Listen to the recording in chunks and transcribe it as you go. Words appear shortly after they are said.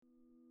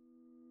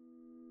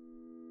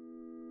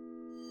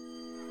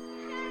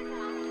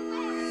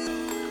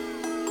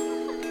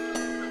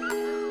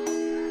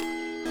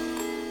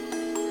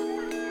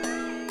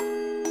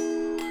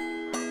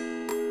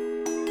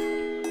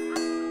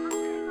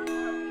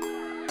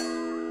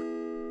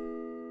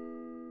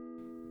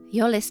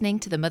You're listening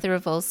to the Mother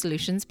of All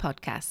Solutions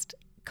podcast,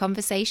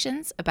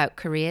 conversations about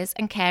careers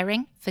and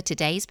caring for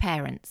today's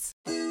parents.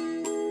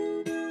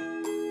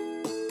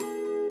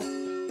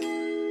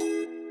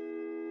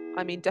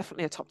 I mean,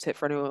 definitely a top tip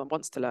for anyone that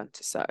wants to learn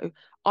to sew.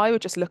 I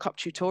would just look up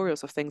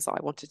tutorials of things that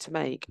I wanted to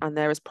make, and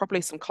there is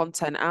probably some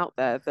content out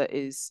there that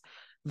is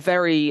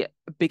very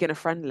beginner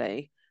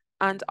friendly.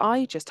 And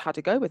I just had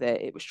to go with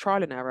it. It was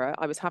trial and error.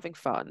 I was having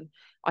fun.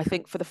 I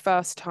think for the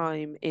first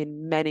time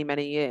in many,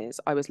 many years,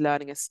 I was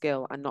learning a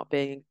skill and not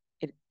being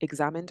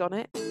examined on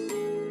it.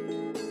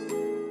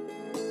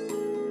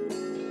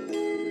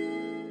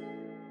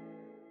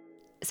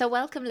 So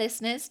welcome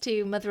listeners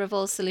to Mother of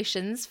All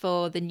Solutions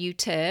for the new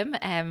term.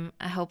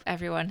 I hope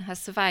everyone has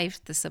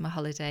survived the summer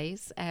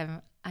holidays. I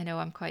know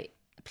I'm quite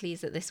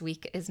pleased that this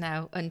week is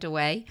now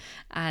underway,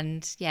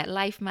 and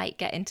life might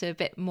get into a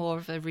bit more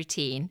of a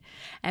routine.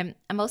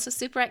 I'm also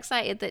super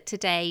excited that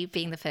today,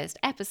 being the first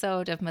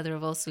episode of Mother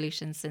of All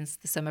Solutions since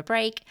the summer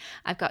break,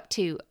 I've got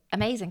two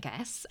amazing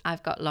guests.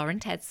 I've got Lauren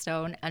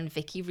Tedstone and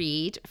Vicky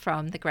Reid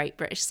from the Great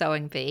British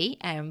Sewing Bee,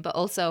 but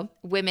also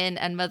women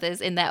and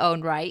mothers in their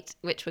own right,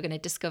 which we're going to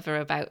discover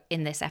about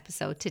in this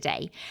episode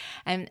today.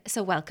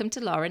 So welcome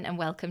to Lauren and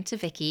welcome to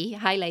Vicky.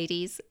 Hi,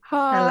 ladies.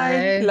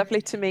 Hi, Hello.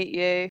 lovely to meet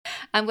you.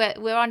 And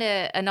we're on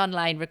an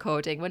online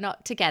recording. We're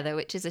not together,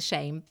 which is a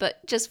shame.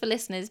 But just for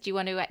listeners, do you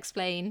want to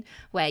explain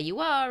where you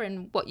are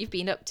and what you've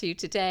been up to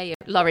today?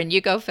 Lauren,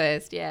 you go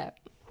first. Yeah.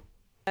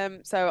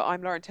 So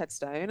I'm Lauren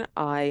Tedstone.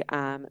 I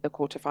am the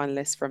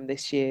quarterfinalist from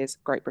this year's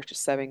Great British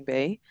Sewing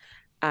Bee.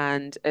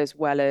 And as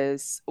well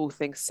as all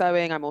things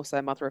sewing, I'm also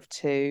a mother of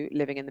two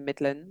living in the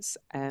Midlands.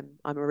 I'm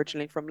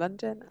originally from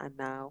London and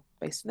now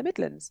based in the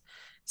Midlands.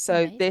 So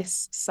Amazing.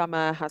 This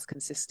summer has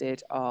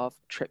consisted of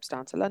trips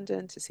down to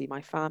London to see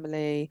my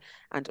family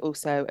and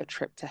also a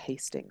trip to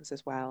Hastings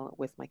as well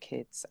with my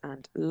kids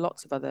and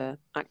lots of other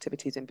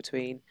activities in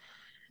between.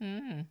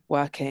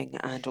 Working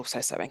and also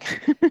sewing.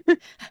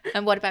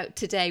 And what about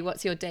today?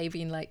 What's your day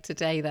been like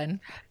today then?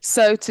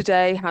 So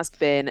today has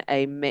been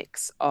a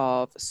mix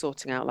of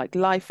sorting out like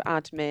life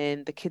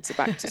admin. The kids are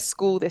back to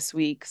school this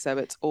week, so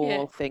it's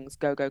all things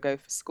go for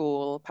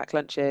school, pack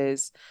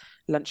lunches,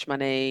 lunch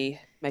money,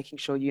 making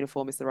sure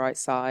uniform is the right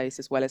size,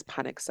 as well as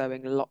panic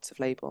sewing lots of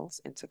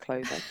labels into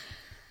clothing.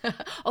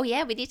 Oh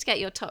yeah, we need to get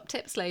your top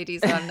tips,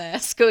 ladies, on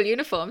school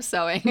uniform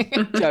sewing.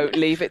 Don't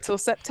leave it till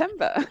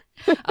September.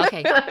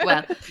 Okay,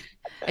 well,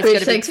 it's going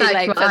to be too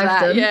late for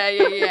that.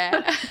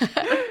 Yeah.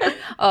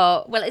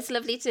 Oh, well, it's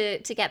lovely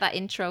to get that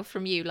intro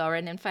from you,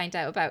 Lauren, and find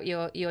out about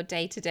your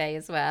day today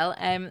as well.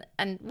 And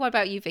what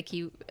about you,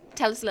 Vicky?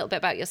 Tell us a little bit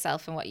about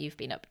yourself and what you've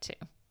been up to.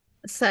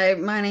 So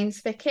my name's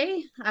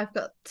Vicky. I've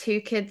got two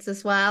kids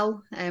as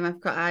well.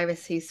 I've got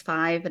Iris, who's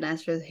 5, and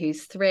Ezra,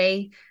 who's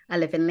 3. I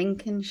live in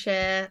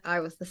Lincolnshire. I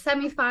was the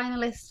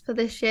semi-finalist for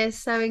this year's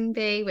Sewing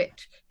Bee,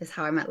 which is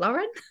how I met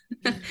Lauren.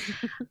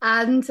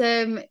 And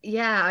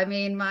I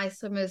mean, my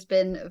summer's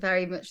been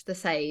very much the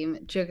same,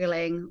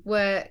 juggling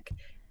work,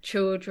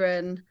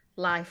 children,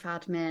 life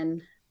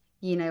admin.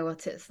 You know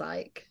what it's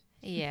like.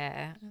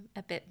 Yeah,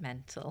 a bit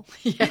mental.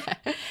 Well,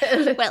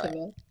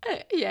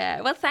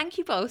 thank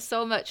you both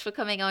so much for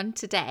coming on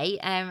today.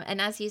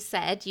 And as you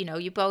said,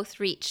 you both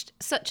reached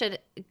such a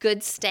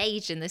good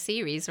stage in the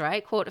series,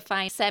 right?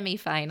 Quarterfinal,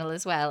 semi-final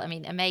as well. I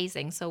mean,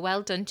 amazing. So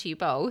well done to you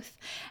both.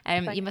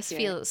 You must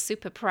feel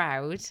super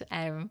proud.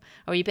 Or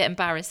are you a bit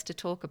embarrassed to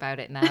talk about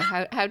it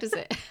now? How does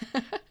it?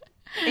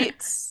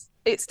 It's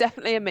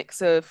definitely a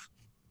mix of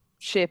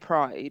sheer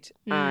pride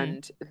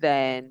and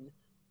then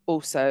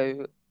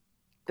also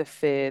the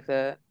fear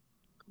that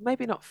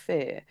maybe not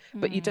fear,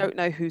 but you don't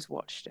know who's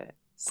watched it,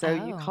 so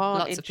you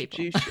can't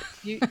introduce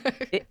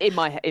in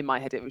my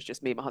head it was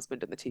just me, my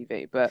husband, and the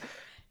TV, but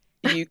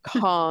you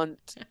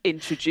can't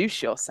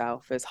introduce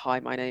yourself as, hi,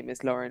 my name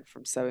is Lauren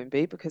from Sewing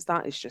Bee, because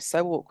that is just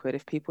so awkward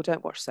if people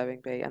don't watch Sewing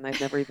Bee and they've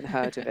never even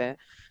heard of it.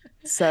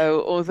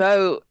 So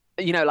although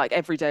like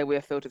every day we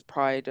are filled with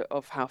pride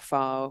of how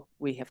far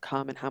we have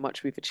come and how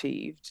much we've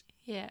achieved,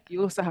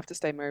 you also have to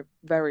stay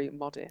very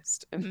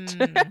modest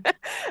and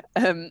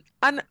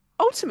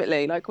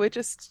ultimately, like, we're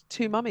just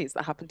two mummies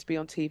that happen to be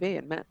on TV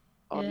and met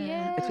on the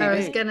TV. I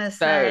was gonna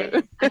say,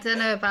 I don't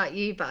know about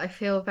you, but I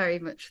feel very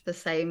much the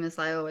same as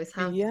I always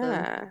have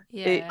done.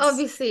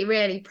 Obviously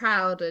really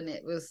proud, and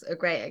it was a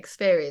great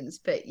experience,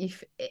 but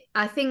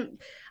I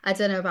think, I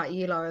don't know about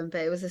you, Lauren,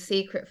 but it was a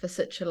secret for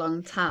such a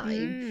long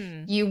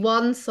time. You,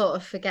 one, sort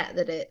of forget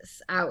that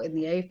it's out in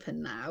the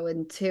open now,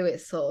 and two,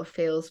 it sort of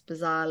feels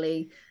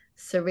bizarrely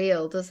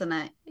surreal, doesn't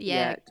it?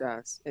 Yeah, it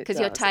does, because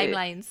your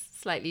timeline's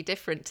slightly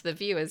different to the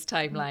viewer's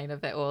timeline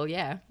of it all.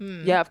 Yeah,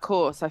 of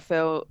course. I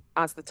feel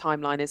as the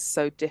timeline is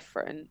so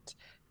different,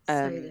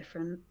 there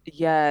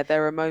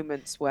are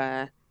moments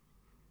where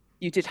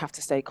you did have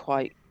to stay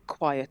quite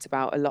quiet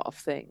about a lot of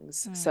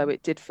things, so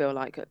it did feel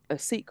like a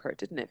secret,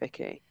 didn't it,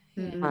 Vicky?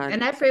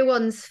 And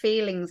everyone's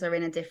feelings are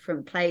in a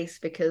different place,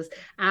 because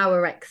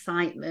our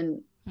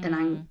excitement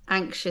and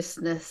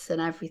anxiousness and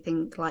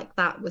everything like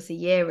that was a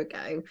year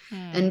ago.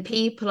 And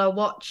people are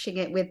watching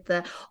it with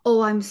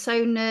oh, I'm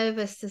so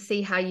nervous to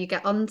see how you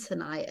get on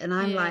tonight. And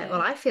I'm like,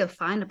 well, I feel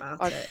fine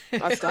about it.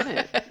 I've done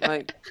it.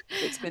 Like,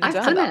 it's been I've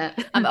done. done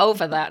it. I'm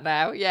over that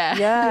now. Yeah.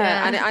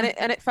 Yeah.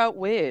 And it felt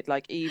weird.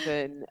 Like,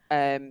 even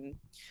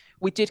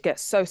we did get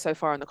so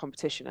far in the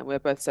competition, and we were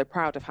both so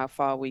proud of how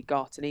far we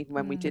got. And even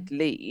when we did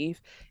leave,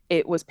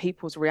 it was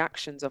people's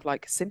reactions of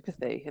like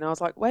sympathy. And I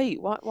was like,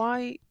 wait,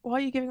 why are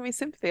you giving me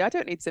sympathy? I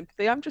don't need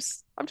sympathy. I'm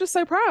just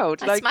so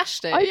proud. I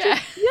smashed it. I did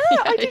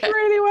did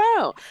really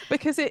well,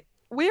 because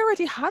we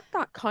already had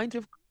that kind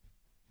of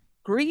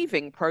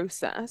grieving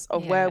process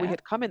of where we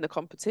had come in the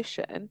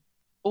competition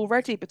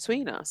already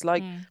between us.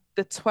 Like,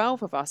 the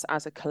 12 of us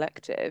as a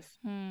collective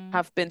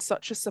have been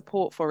such a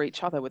support for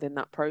each other within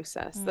that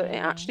process that it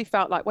actually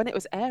felt like, when it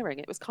was airing,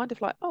 it was kind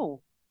of like,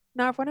 oh,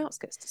 now everyone else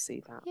gets to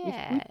see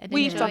that.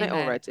 We've done it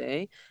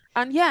already.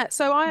 And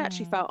so I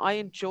actually felt I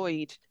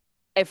enjoyed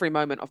every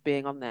moment of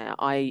being on there.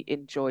 I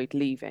enjoyed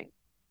leaving,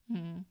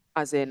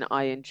 as in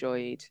I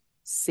enjoyed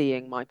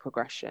seeing my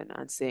progression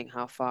and seeing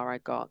how far I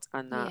got,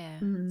 and that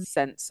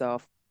sense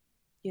of,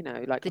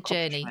 like, the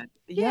journey.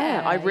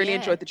 I really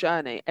enjoyed the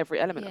journey, every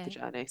element of the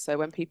journey. So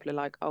when people are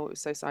like, oh, it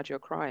was so sad you're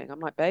crying,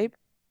 I'm like, babe,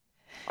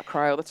 I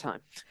cry all the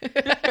time.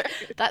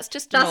 That's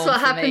what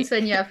happens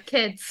when you have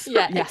kids.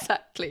 Yeah,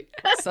 exactly.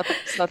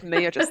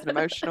 Suddenly you're just an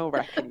emotional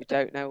wreck and you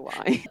don't know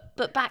why.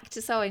 But back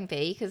to Sewing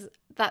Bee, because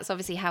that's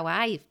obviously how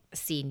I've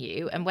seen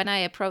you. And when I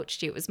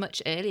approached you, it was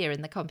much earlier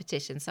in the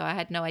competition, so I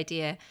had no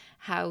idea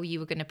how you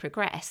were going to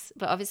progress.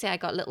 But obviously I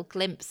got a little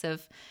glimpse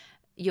of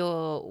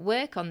your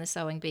work on the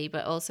Sewing Bee,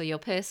 but also your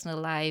personal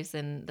lives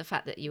and the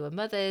fact that you were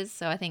mothers.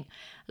 So I think,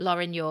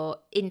 Lauren, your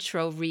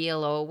intro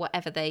reel or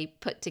whatever they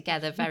put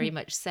together very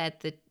much said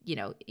that,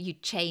 you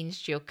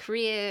changed your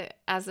career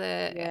as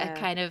a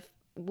kind of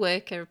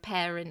worker,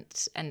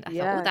 parent, and I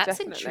thought, oh, that's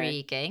definitely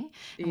intriguing,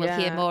 and we'll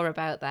hear more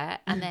about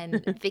that. And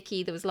then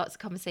Vicky, there was lots of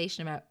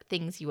conversation about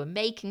things you were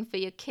making for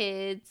your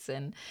kids,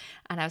 and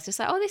I was just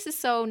like, oh, this is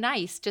so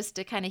nice just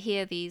to kind of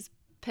hear these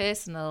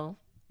personal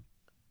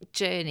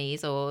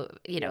journeys, or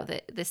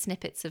the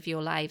snippets of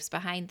your lives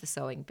behind the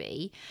Sewing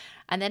Bee.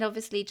 And then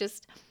obviously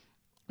just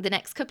the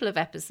next couple of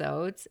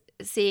episodes,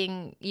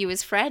 seeing you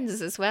as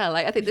friends as well.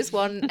 Like, I think there's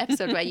one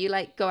episode where you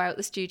like go out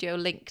the studio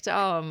linked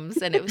arms,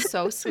 and it was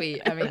so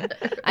sweet. I mean,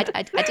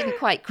 I didn't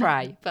quite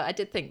cry, but I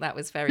did think that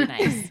was very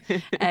nice,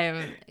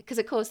 because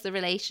of course the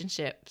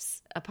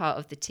relationships are part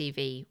of the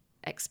TV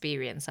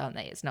experience, aren't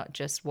they? It's not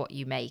just what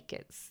you make,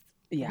 it's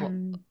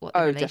what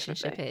the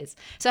relationship is.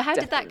 So how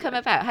did that come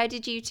about? How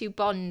did you two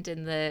bond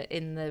in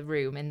the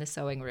room, in the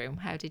sewing room?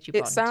 How did you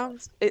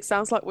bond? It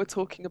sounds like we're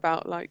talking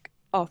about like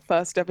our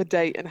first ever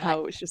date, and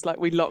how it was just like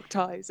we locked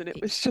eyes and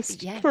it was just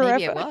forever.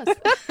 Maybe it was.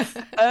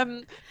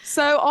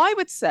 So I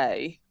would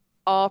say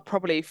our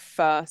probably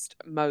first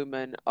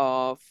moment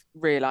of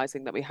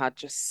realizing that we had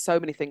just so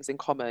many things in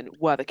common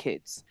were the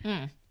kids.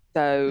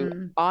 So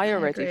I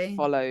already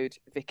followed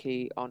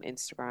Vicky on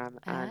Instagram,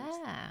 and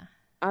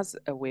as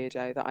a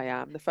weirdo that I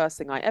am, the first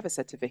thing I ever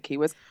said to Vicky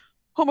was,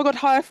 oh my God,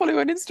 hi, I follow you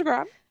on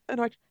Instagram.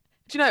 And I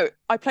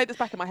play this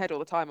back in my head all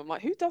the time. I'm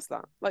like, who does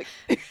that? Like,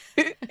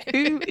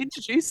 who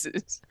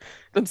introduces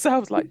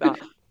themselves like that?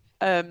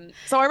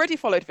 So I already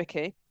followed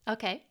Vicky.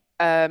 Okay.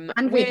 And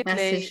we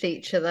messaged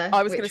each other.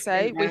 I was going to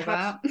say we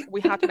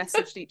had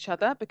messaged each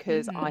other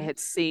because I had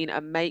seen a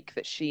make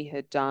that she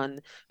had done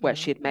where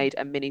she had made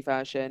a mini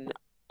version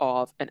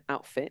of an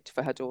outfit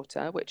for her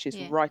daughter, which is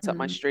right up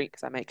my street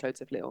because I make loads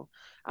of little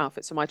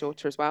outfits for my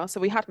daughter as well. So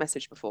we had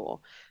messaged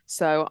before.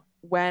 So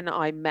when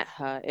I met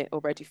her, it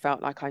already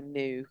felt like I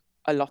knew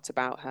a lot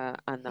about her,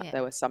 and that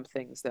there were some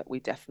things that we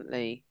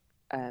definitely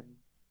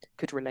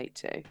could relate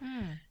to.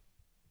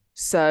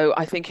 So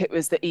I think it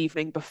was the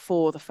evening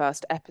before the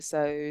first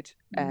episode.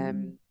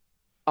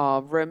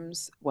 Our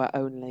rooms were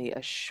only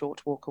a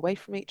short walk away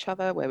from each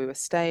other where we were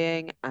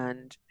staying,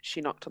 and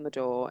she knocked on the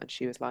door and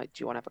she was like,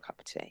 do you want to have a cup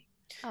of tea?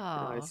 And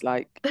I was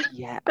like,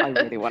 yeah, I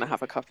really want to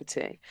have a cup of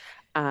tea.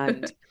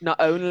 And not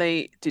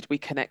only did we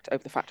connect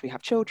over the fact we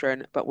have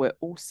children, but we're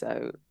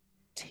also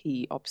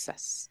tea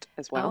obsessed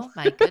as well. Oh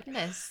my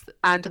goodness.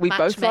 And we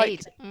both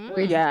made.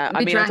 We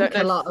drank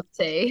a lot of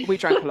tea. We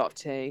drank a lot of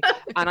tea.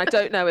 And I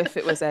don't know if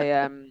it was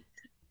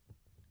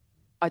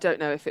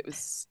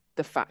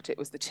the fact it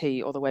was the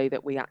tea or the way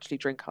that we actually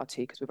drink our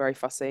tea, because we're very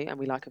fussy and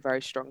we like a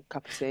very strong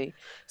cup of tea.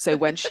 So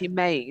when she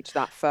made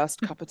that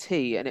first cup of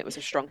tea and it was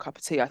a strong cup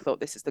of tea, I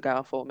thought, this is the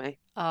girl for me.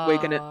 We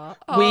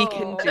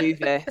can do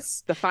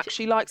this. The fact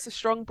she likes a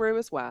strong brew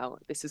as well,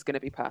 this is going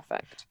to be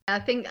perfect. I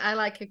think I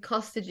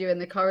accosted you in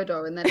the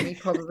corridor, and then we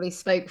probably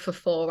spoke for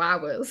 4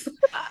 hours.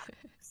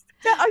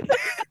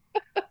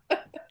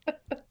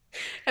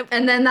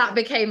 And then that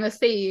became a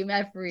theme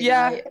every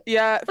night.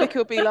 Yeah, Vicky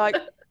will be like,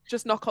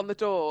 just knock on the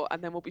door,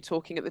 and then we'll be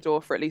talking at the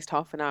door for at least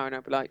half an hour, and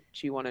I'll be like,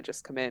 do you want to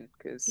just come in?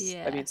 Because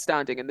I mean,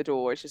 standing in the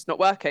door is just not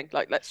working.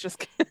 Like, let's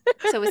just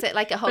So was it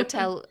like a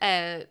hotel,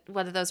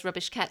 one of those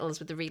rubbish kettles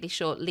with the really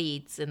short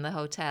leads in the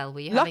hotel?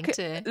 Were you having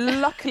to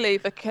luckily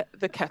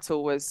the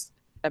kettle was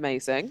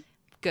amazing.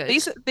 Good.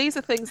 These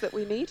are things that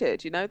we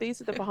needed, you know,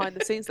 these are the behind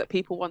the scenes that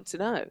people want to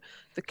know.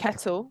 The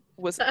kettle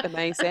was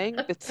amazing.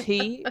 The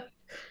tea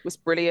was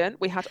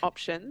brilliant. We had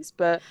options,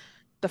 but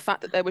the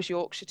fact that there was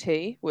Yorkshire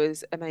tea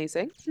was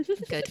amazing.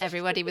 Good.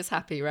 Everybody was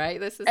happy, right?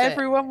 This is it.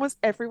 Everyone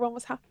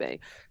was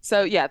happy.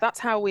 So yeah, that's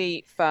how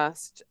we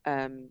first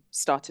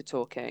started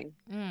talking.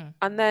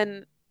 And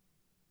then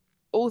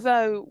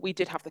although we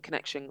did have the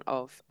connection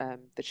of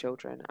the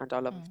children and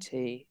our love of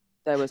tea,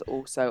 there was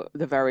also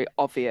the very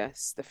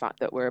obvious the fact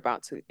that we're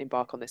about to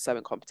embark on this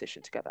sewing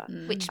competition together,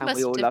 Which and we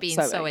must all have love been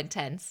so sewing.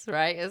 intense,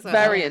 right? As well.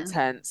 Very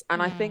intense.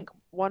 And I think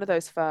one of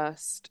those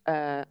first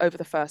over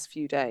the first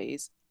few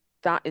days,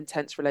 that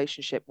intense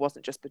relationship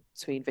wasn't just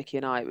between Vicky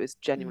and I, it was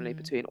genuinely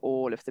between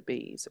all of the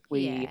bees.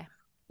 We Yeah.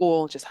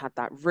 all just had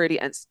that really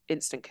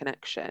instant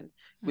connection.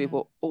 We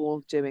were all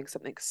doing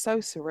something so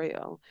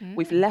surreal.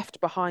 We've left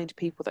behind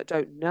people that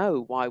don't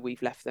know why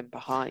we've left them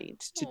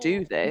behind to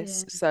do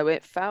this. Yeah. So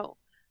it felt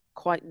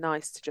quite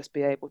nice to just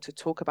be able to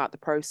talk about the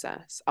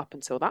process up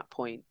until that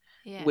point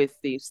with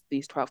these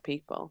 12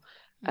 people.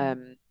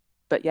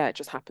 But yeah, it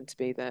just happened to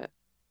be that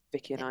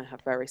Vicky and I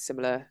have very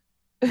similar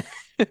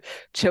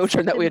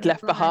children that we had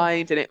left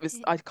behind, and it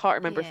was, I can't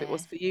remember if it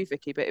was for you,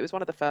 Vicky, but it was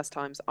one of the first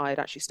times I had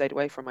actually stayed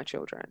away from my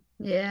children.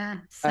 Yeah,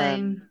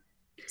 same.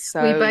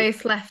 So we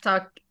both left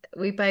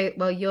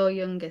well, your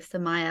youngest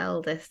and my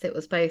eldest, it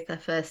was both their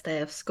first day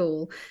of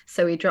school,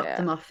 so we dropped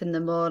them off in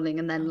the morning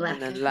and then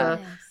left for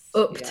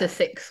up to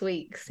 6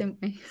 weeks, didn't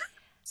we?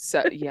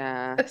 So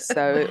yeah,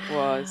 so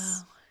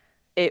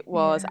it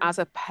was as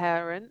a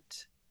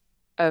parent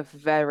a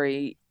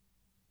very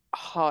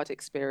hard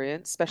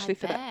experience, especially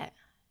for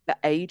the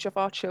age of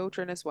our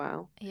children as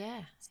well.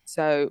 Yeah.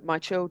 So my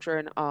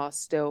children are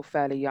still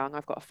fairly young.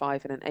 I've got a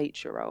 5 and an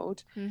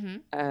 8-year-old.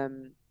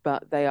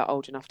 But they are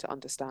old enough to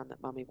understand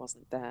that mummy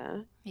wasn't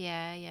there.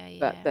 Yeah.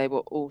 But they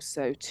were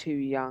also too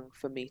young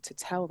for me to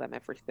tell them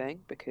everything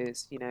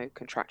because, you know,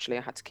 contractually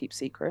I had to keep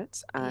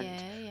secrets.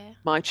 And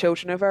my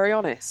children are very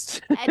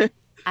honest. And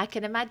I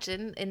can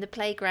imagine in the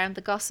playground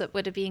the gossip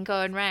would have been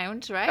going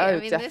round, right? Oh, I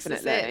mean,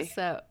 definitely. This is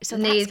it. So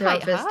neither that's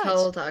quite of us hard.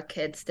 told our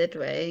kids, did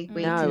we?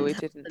 No, we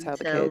didn't tell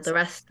the kids. The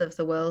rest of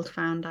the world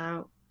found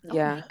out. Oh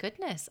my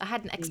goodness. I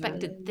hadn't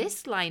expected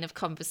this line of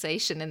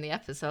conversation in the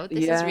episode.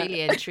 This is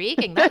really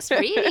intriguing. That's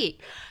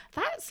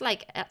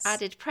like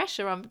added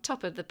pressure on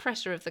top of the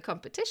pressure of the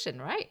competition,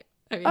 right?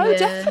 I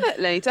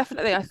mean,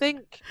 definitely.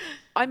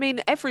 I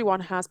mean, everyone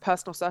has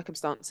personal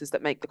circumstances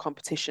that make the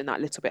competition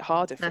that little bit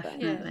harder for them.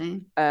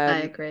 Definitely. I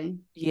agree.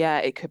 Yeah,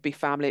 it could be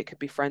family, it could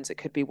be friends, it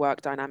could be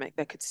work dynamic.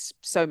 There could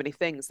so many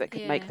things that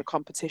could make the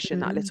competition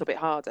that little bit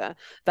harder.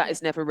 That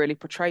is never really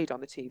portrayed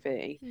on the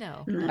TV.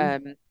 No.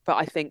 But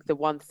I think the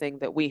one thing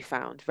that we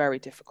found very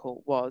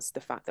difficult was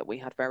the fact that we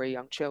had very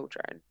young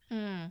children.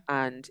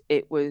 And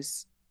it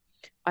was,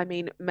 I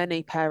mean,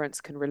 many parents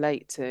can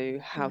relate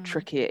to how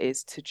tricky it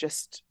is to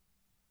just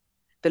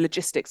the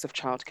logistics of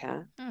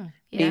childcare,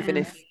 even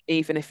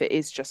if it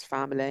is just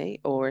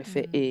family or if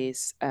it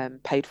is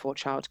paid for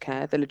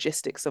childcare, the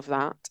logistics of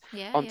that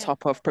on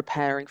top of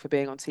preparing for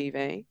being on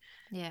TV,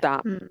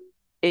 that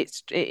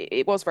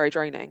it was very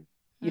draining.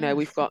 You know,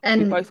 we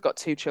both got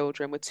 2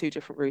 children with 2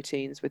 different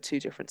routines, with 2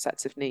 different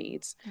sets of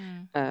needs.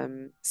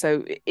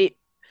 So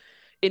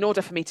in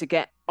order for me to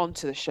get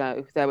onto the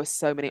show, there were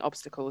so many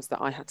obstacles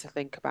that I had to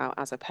think about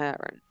as a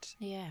parent.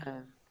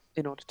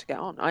 In order to get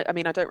on. I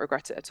mean, I don't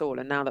regret it at all.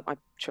 And now that my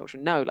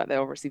children know, like,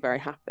 they're obviously very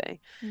happy.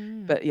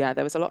 But yeah,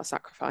 there was a lot of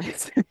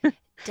sacrifice.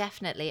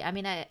 Definitely. I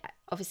mean, I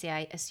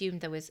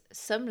assumed there was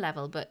some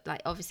level, but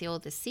like obviously all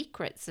the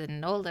secrets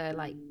and all the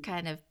like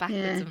kind of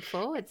backwards and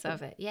forwards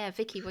of it. Yeah,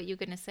 Vicky, what you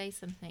going to say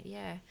something?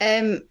 Yeah.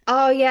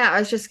 I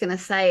was just going to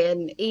say,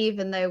 and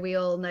even though we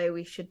all know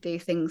we should do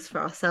things for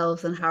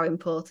ourselves and how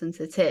important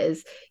it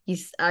is, you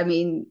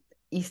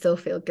still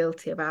feel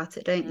guilty about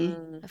it, don't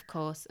you? Of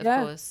course.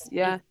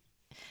 Yeah.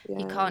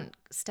 You can't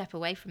step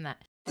away from that.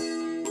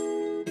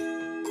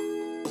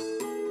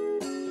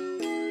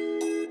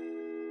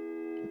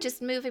 Just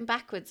moving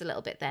backwards a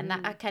little bit then,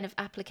 that kind of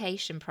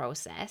application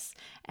process.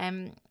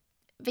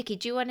 Vicky,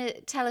 do you want to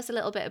tell us a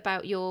little bit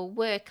about your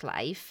work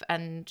life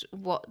and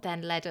what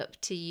then led up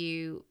to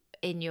you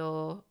in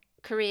your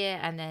career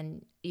and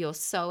then your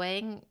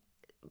sewing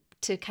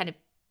to kind of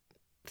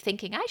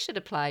thinking I should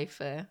apply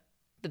for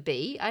the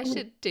Bee, I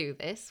should do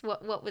this?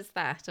 What was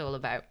that all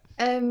about?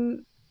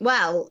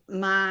 Well,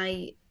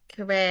 my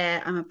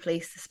career, I'm a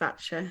police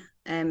dispatcher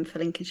for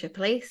Lincolnshire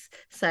Police.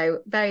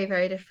 So very,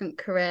 very different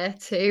career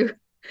to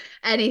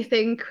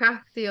anything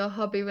crafty or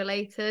hobby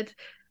related.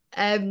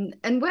 And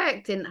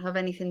work didn't have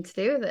anything to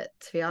do with it,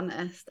 to be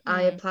honest.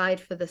 I applied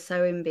for the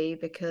Sewing Bee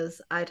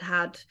because I'd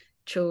had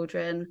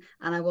children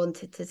and I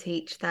wanted to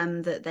teach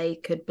them that they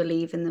could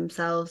believe in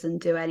themselves and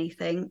do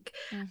anything.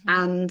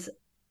 And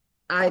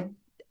I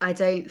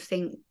don't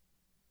think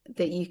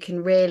that you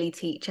can really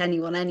teach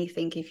anyone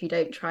anything if you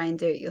don't try and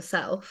do it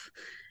yourself.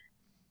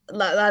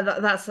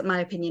 that's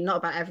my opinion, not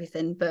about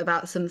everything, but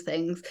about some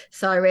things.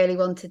 So I really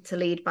wanted to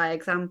lead by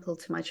example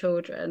to my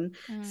children.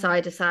 So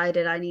I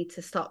decided I need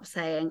to stop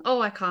saying,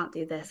 oh, I can't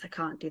do this, I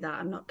can't do that,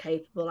 I'm not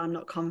capable, I'm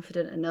not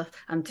confident enough,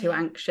 I'm too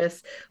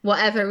anxious,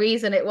 whatever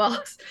reason it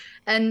was.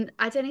 And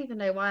I don't even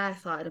know why I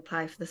thought I'd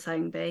apply for the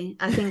Sewing Bee.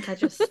 I think I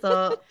just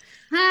thought,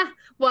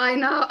 why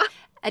not?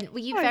 And were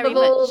you Of very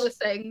all much, the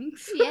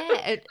things.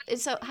 yeah.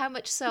 So how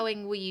much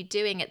sewing were you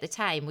doing at the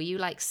time? Were you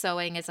like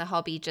sewing as a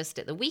hobby just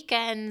at the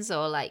weekends,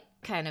 or like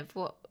kind of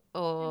what,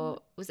 or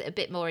was it a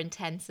bit more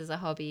intense as a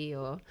hobby,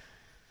 or?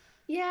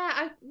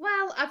 Yeah,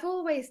 I've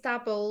always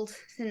dabbled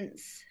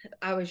since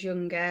I was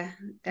younger.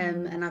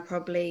 And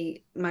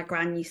my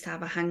gran used to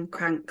have a hand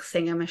crank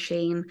singer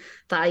machine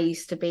that I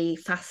used to be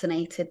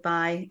fascinated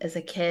by as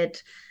a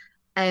kid.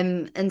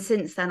 And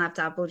since then I've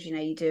dabbled,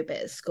 you do a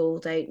bit at school,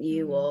 don't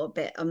you? Or a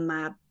bit on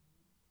my,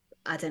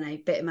 I don't know,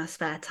 bit in my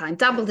spare time,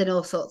 dabbled in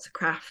all sorts of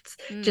crafts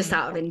just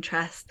out of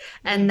interest.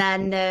 And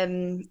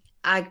then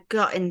I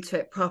got into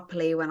it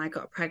properly when I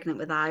got pregnant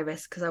with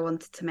Iris because I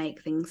wanted to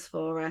make things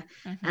for her.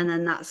 And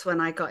then that's when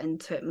I got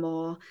into it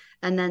more.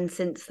 And then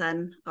since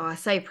then, I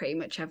sew pretty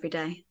much every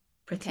day,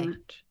 pretty Okay.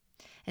 much.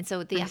 And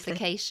so the Mostly.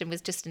 application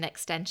was just an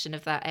extension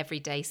of that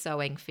everyday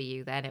sewing for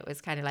you then. It was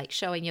kind of like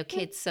showing your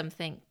kids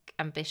something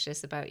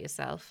ambitious about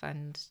yourself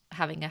and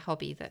having a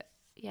hobby that,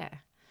 yeah.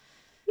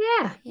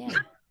 Yeah. Yeah.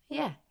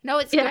 Yeah. No,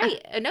 it's Yeah.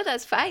 great. No,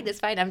 that's fine. That's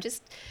fine. I'm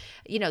just,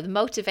 the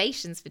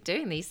motivations for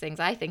doing these things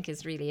I think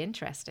is really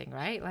interesting,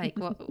 right? Like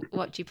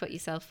what do you put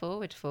yourself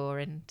forward for?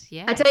 And I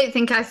yeah. don't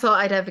think I thought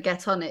I'd ever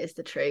get on it, is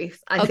the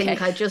truth. I Okay.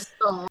 think I just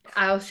thought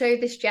I'll show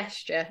this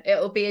gesture.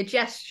 It'll be a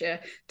gesture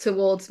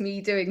towards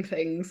me doing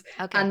things.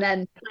 Okay. And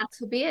then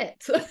that'll be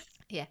it.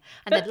 Yeah.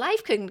 And then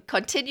life can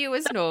continue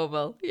as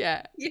normal.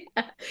 Yeah.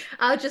 Yeah.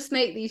 I'll just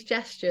make these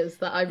gestures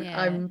that Yeah.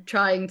 I'm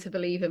trying to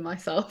believe in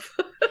myself.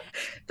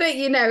 But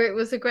it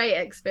was a great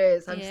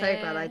experience. I'm so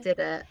glad I Yeah. did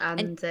it.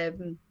 And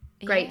And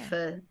great yeah.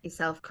 for your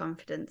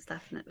self-confidence,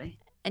 definitely.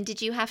 And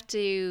did you have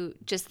to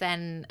just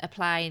then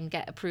apply and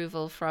get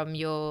approval from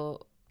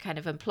your kind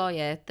of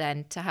employer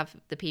then to have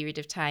the period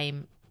of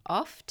time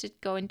off to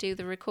go and do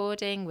the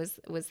recording? Was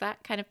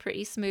that kind of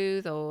pretty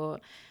smooth, or?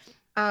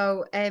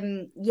 Oh,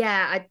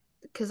 yeah,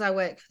 because I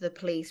work for the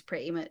police,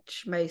 pretty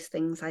much most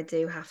things I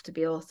do have to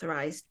be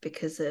authorized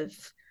because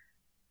it's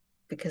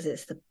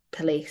the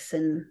police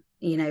and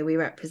we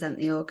represent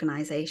the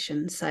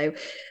organization. So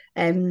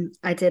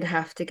I did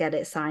have to get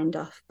it signed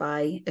off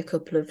by a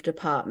couple of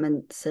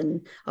departments,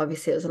 and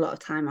obviously it was a lot of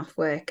time off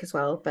work as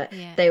well, but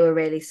Yeah. they were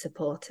really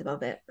supportive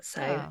of it.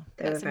 So Oh,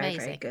 they were that's very,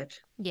 amazing. very good.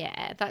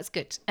 Yeah, that's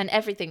good. And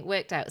everything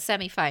worked out.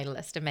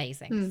 Semi-finalist,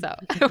 amazing. So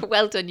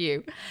well done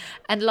you.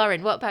 And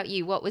Lauren, what about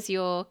you? What was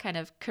your kind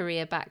of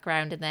career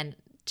background and then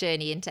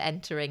journey into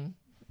entering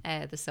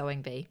the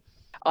Sewing Bee?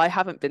 I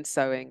haven't been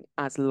sewing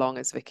as long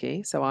as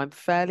Vicky, so I'm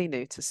fairly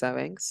new to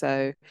sewing.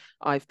 So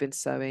I've been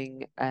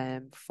sewing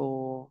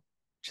for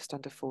just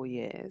under 4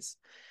 years.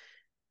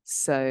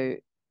 So,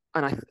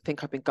 and I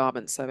think I've been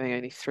garment sewing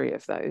only 3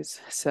 of those.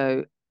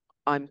 So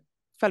I'm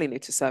fairly new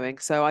to sewing.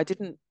 So I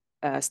didn't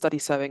study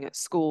sewing at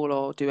school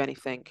or do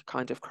anything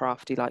kind of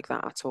crafty like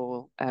that at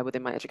all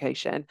within my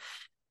education.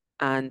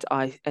 And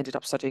I ended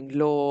up studying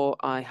law.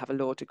 I have a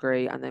law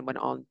degree and then went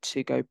on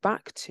to go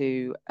back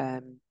to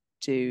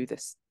do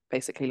this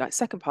basically like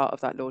second part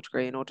of that law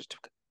degree in order to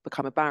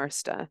become a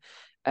barrister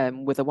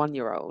with a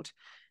 1-year-old.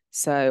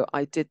 So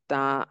I did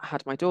that,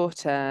 had my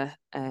daughter,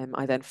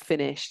 I then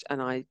finished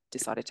and I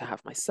decided to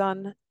have my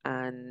son.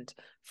 And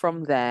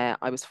from there,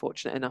 I was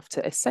fortunate enough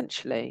to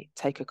essentially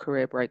take a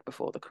career break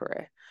before the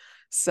career.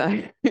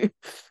 So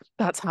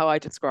that's how I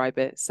describe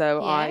it. So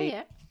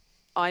Yeah.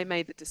 I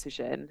made the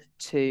decision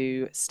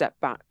to step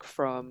back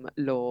from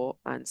law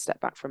and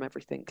step back from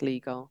everything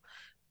legal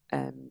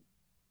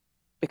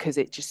because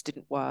it just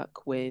didn't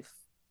work with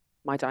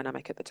my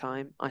dynamic at the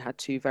time. I had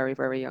 2 very,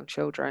 very young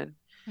children,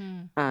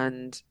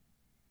 and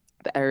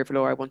the area of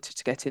law I wanted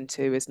to get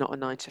into is not a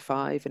 9 to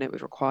 5, and it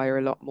would require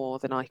a lot more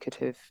than I could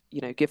have,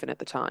 given at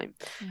the time.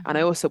 And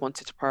I also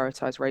wanted to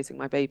prioritize raising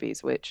my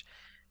babies, which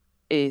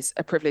is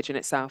a privilege in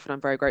itself, and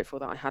I'm very grateful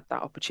that I had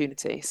that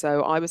opportunity.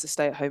 So I was a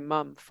stay-at-home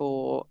mum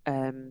for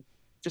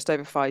just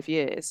over 5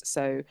 years.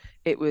 So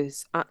it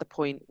was at the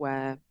point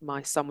where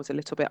my son was a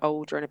little bit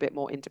older and a bit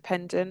more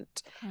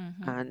independent.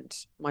 And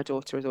my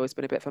daughter has always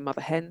been a bit of a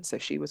mother hen, so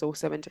she was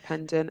also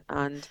independent.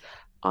 And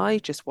I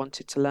just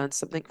wanted to learn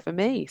something for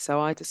me. So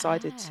I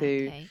decided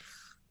to, Okay.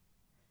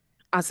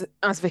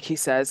 as Vicky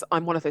says,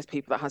 I'm one of those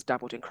people that has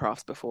dabbled in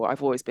crafts before.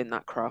 I've always been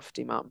that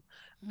crafty mum.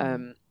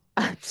 And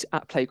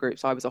at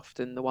playgroups, I was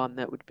often the one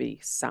that would be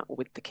sat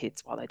with the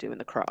kids while they're doing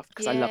the craft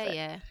because I love it.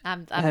 Yeah.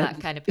 I'm that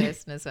kind of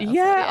person as well.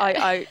 Yeah,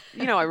 So,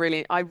 yeah.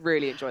 I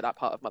really enjoy that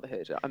part of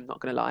motherhood. I'm not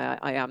going to lie.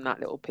 I am that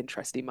little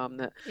Pinteresty mum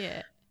that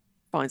Yeah.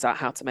 finds out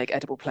how to make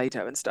edible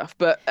Play-Doh and stuff.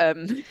 But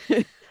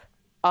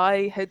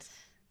I had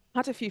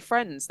a few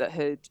friends that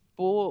had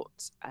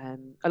bought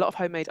a lot of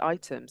homemade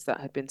items that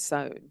had been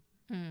sewn,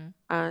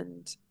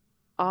 and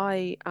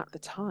I, at the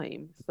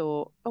time,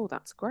 thought, oh,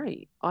 that's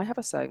great. I have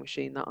a sewing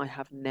machine that I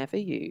have never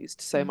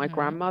used. So my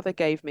grandmother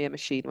gave me a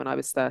machine when I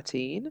was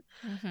 13.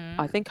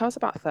 I think I was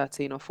about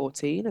 13 or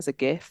 14 as a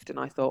gift. And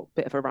I thought,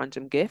 bit of a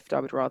random gift. I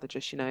would rather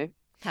just,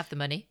 Have the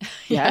money.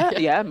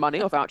 yeah,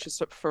 money or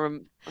vouchers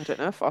from, I don't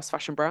know, a fast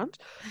fashion brand.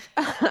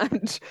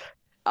 And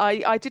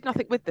I did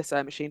nothing with this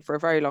sewing machine for a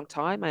very long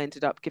time. I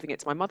ended up giving it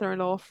to my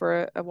mother-in-law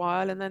for a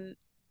while. And then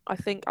I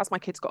think as my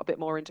kids got a bit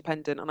more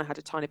independent and I had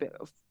a tiny bit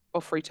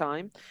of free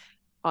time,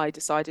 I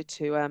decided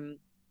to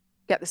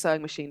get the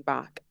sewing machine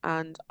back.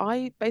 And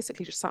I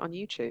basically just sat on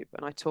YouTube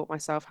and I taught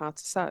myself how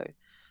to sew.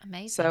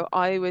 Amazing. So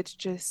I would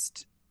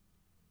just,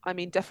 I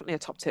mean, definitely a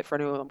top tip for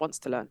anyone that wants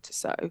to learn to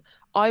sew.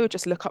 I would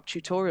just look up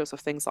tutorials of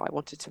things that I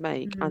wanted to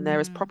make. And there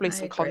is probably I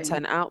some agree.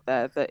 content out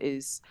there that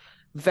is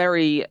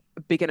very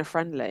beginner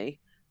friendly.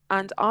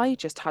 And I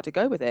just had to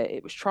go with it.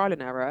 It was trial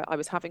and error. I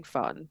was having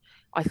fun.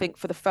 I think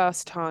for the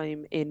first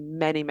time in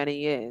many, many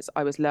years,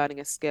 I was learning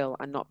a skill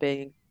and not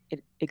being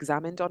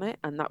examined on it.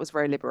 And that was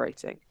very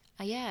liberating.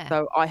 Yeah.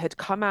 So I had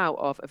come out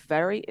of a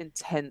very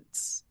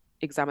intense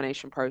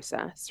examination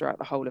process throughout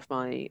the whole of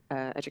my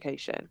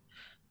education.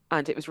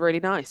 And it was really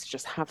nice to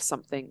just have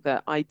something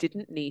that I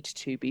didn't need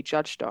to be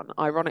judged on.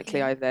 Ironically,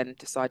 Yeah. I then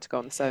decided to go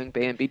on the sewing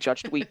bee and be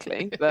judged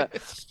weekly, but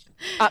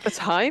at the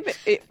time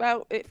it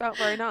felt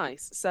very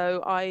nice.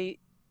 So I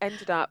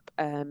ended up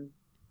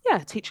yeah,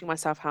 teaching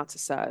myself how to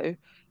sew.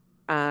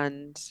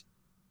 And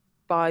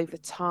by the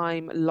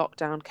time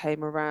lockdown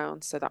came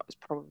around, so that was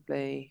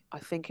probably, I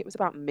think it was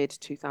about mid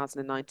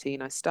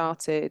 2019 I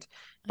started.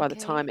 By the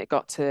Okay. time it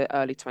got to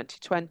early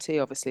 2020,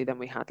 obviously then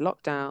we had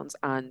lockdowns.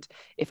 And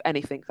if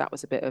anything, that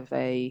was a bit of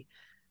a,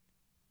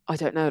 I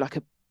don't know, like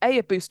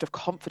a boost of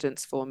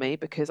confidence for me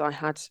because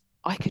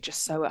I could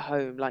just sew at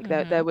home. Like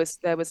there was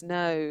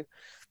no,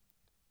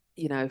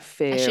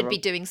 I should fear be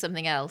of, doing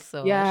something else,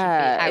 or I should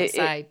be yeah,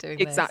 outside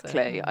doing this. Or,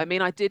 exactly. I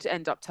mean, I did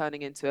end up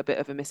turning into a bit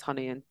of a Miss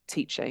Honey and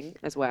teaching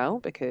as well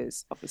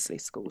because obviously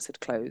schools had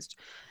closed,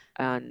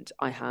 and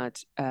I had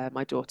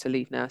my daughter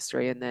leave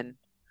nursery, and then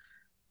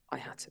I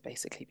had to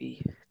basically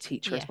be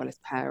teacher as yeah. well as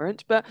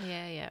parent. But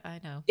Yeah, yeah, I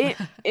know.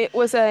 it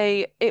was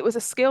a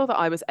skill that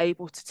I was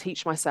able to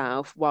teach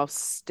myself while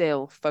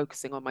still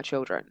focusing on my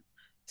children.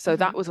 So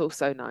that was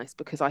also nice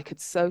because I could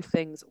sew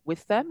things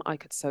with them. I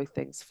could sew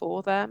things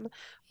for them.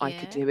 I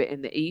could Yeah. do it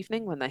in the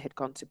evening when they had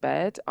gone to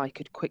bed. I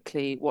could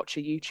quickly watch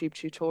a YouTube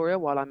tutorial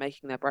while I'm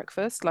making their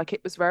breakfast. Like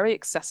it was very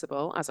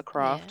accessible as a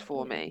craft Yeah.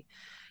 for me.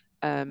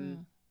 Um,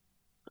 Mm.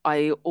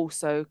 I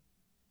also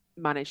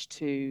managed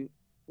to,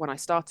 when I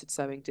started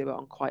sewing, do it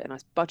on quite a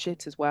nice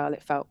budget as well.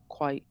 It felt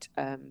quite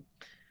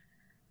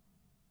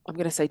I'm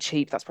going to say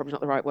cheap. That's probably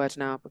not the right word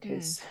now Mm.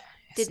 because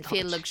it's Didn't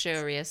feel not.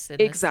 luxurious in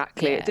this.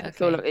 Exactly. It Yeah, didn't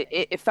feel okay. like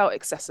it felt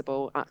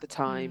accessible at the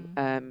time.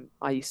 Mm.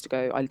 I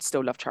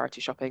still love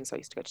charity shopping. So I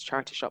used to go to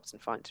charity shops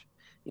and find,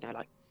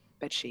 like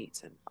bed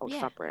sheets and old Yeah.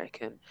 fabric.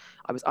 And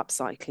I was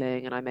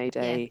upcycling and I made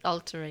Yeah,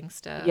 altering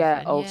stuff yeah,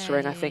 and yeah,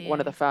 altering. I yeah, think one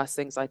of yeah. the first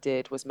things I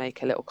did was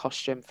make a little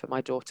costume for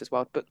my daughter's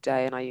World Book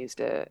Day and I used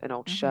an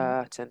old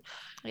shirt. And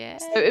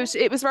so it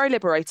Yeah. was very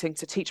liberating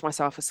to teach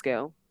myself a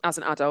skill. As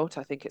an adult,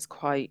 I think it's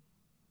quite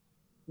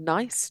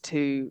nice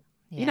to,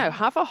 Yeah.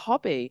 have a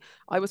hobby.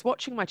 I was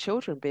watching my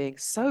children being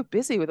so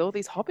busy with all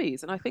these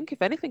hobbies, and I think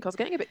if anything, I was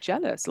getting a bit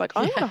jealous. Like,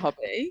 I want a Yeah.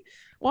 hobby.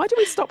 Why do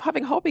we stop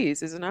having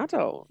hobbies as an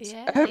adult?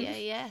 Yeah, yeah,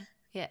 yeah.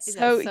 Yeah, that's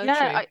So so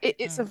yeah, true.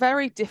 it's a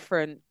very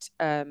different.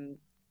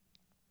 I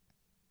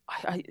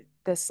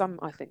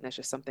I think there's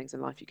just some things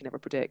in life you can never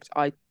predict.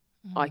 I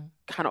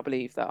cannot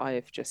believe that I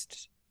have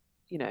just,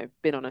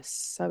 been on a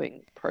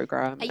sewing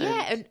program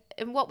Yeah, and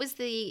and what was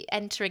the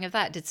entering of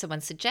that? Did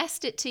someone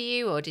suggest it to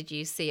you, or did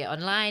you see it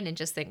online and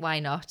just think, why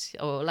not?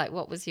 Or like,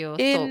 what was your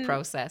thought in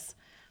process?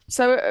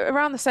 So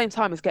around the same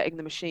time as getting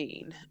the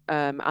machine,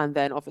 and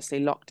then obviously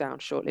lockdown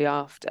shortly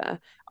after,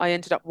 I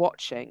ended up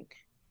watching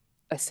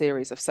a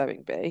series of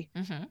Sewing Bee.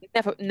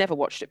 Never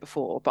watched it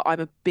before, but I'm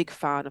a big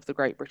fan of the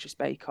Great British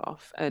Bake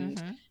Off.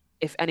 And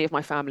if any of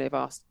my family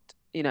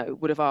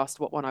would have asked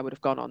what one I would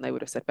have gone on, they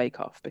would have said Bake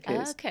Off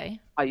because Okay,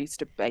 I used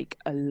to bake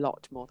a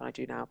lot more than I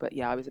do now. But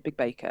yeah, I was a big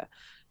baker.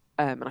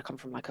 And I come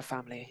from like a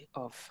family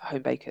of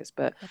home bakers.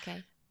 But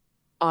okay.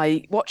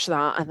 I watched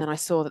that and then I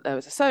saw that there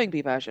was a Sewing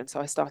Bee version. So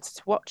I started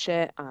to watch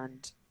it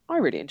and I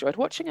really enjoyed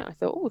watching it. I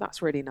thought, oh,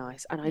 that's really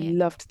nice. And I Yeah,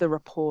 loved the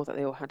rapport that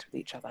they all had with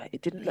each other.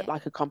 It didn't look yeah,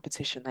 like a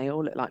competition. They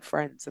all looked like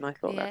friends. And I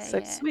thought, yeah, that's so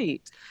yeah.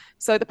 sweet.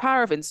 So the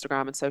power of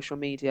Instagram and social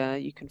media,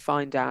 you can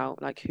find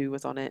out like who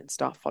was on it and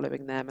start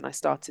following them. And I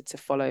started to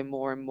follow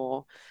more and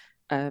more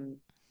um,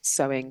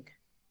 sewing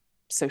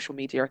social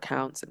media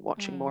accounts and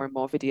watching more and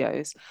more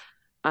videos.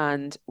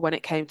 And when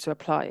it came to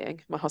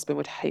applying, my husband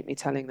would hate me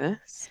telling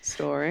this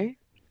story.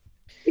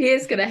 He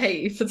is going to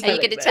hate you for Are you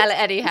going telling to tell it this.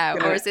 anyhow, or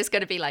Gonna, is this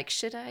going to be like,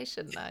 should I,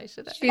 shouldn't I,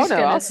 should I? oh She's no,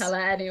 going to tell her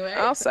anyway.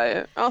 I'll say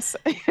it. I'll say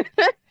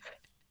it.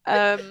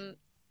 Um,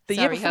 the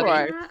year Sorry, before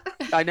hubby.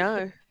 I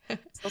know,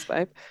 sounds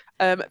babe.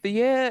 The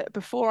year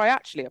before I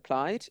actually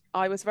applied,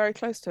 I was very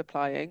close to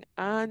applying,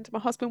 and my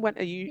husband went,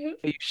 "Are you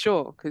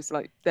sure?" Because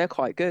like they're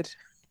quite good.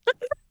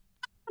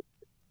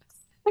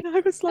 And I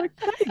was like,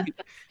 babe.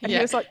 And he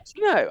Yeah. was like,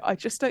 I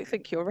just don't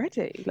think you're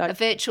ready. A Like,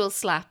 virtual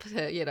slap,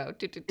 you know,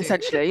 do.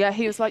 essentially, yeah.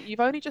 He was like, you've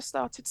only just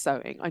started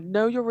sewing. I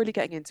know you're really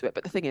getting into it,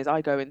 but the thing is,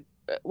 I go in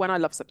when I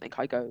love something,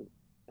 I go,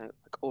 like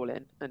all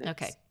in, and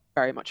Okay. it's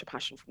very much a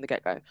passion from the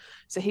get-go.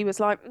 So he was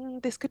like,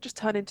 this could just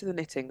turn into the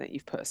knitting that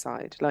you've put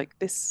aside. Like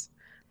this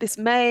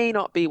may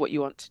not be what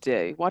you want to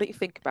do. Why don't you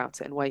think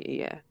about it and wait a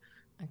year?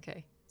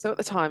 Okay. So at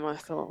the time, I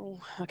thought,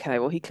 okay,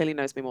 well, he clearly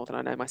knows me more than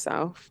I know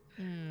myself.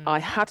 I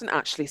hadn't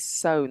actually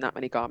sewn that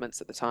many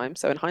garments at the time.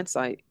 So in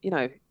hindsight,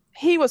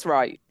 he was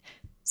right.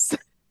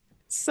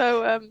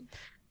 So,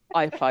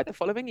 I applied the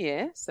following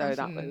year. So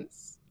that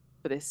was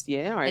for this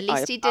year. At I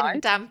least you didn't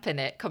applied. dampen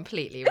it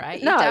completely, right?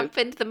 You No,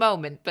 dampened the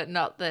moment, but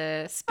not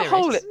the the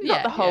whole, spirit. not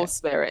Yeah, the whole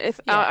spirit. If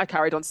yeah. I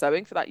carried on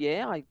sewing for that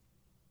year, I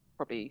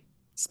probably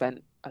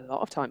spent a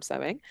lot of time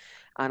sewing,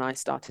 and I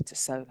started to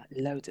sew like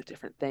loads of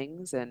different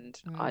things, and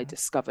I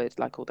discovered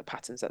like all the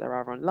patterns that there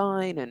are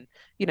online, and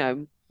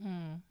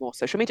more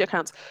social media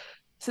accounts.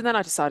 So then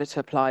I decided to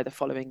apply the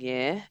following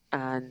year,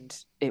 and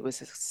it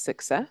was a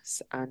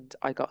success, and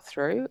I got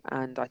through,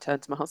 and I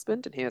turned to my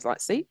husband, and he was like,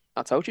 see,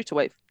 I told you to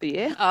wait for the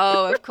year.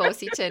 Oh, of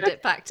course, you turned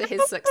it back to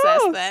his Of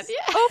success then. course,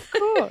 Yeah. of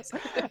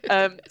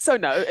course. So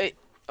no,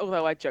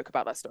 although I joke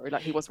about that story,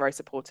 like he was very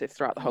supportive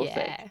throughout the whole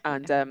thing. Yeah.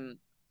 And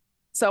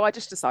so I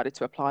just decided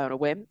to apply on a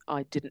whim.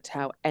 I didn't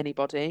tell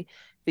anybody.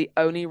 The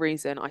only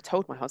reason I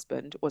told my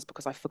husband was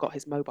because I forgot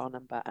his mobile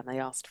number, and they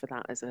asked for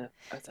that as a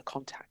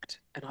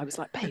contact. And I was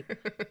like, babe,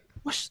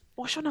 what's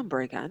your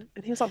number again?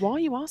 And he was like, why are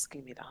you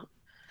asking me that?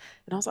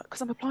 And I was like,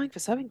 because I'm applying for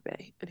Sewing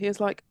Bee. And he was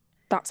like,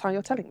 that's how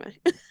you're telling me.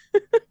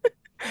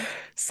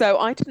 So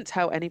I didn't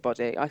tell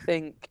anybody. I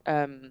think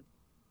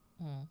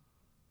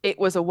it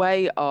was a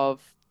way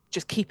of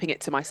just keeping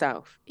it to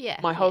myself. Yeah,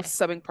 My whole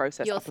sewing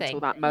process your up until thing.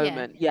 that Yeah.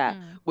 moment,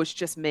 was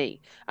just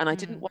me. And I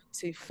didn't want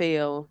to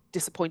feel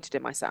disappointed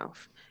in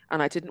myself.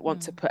 And I didn't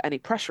want to put any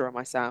pressure on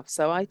myself.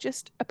 So I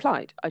just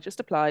applied. I just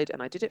applied,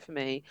 and I did it for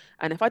me.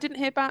 And if I didn't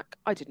hear back,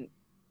 I didn't.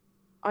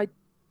 I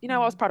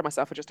was proud of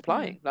myself for just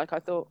applying. Like I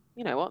thought,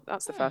 you know what,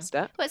 that's the first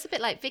step. Well, it's a bit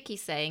like Vicky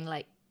saying,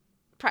 like,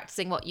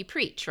 practicing what you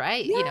preach,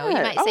 right? You know, you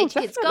Yeah. might say Oh,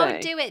 to kids, go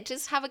and definitely. do it,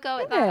 just have a go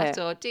at Yeah. that,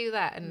 or do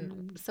that.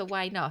 And so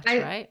why not,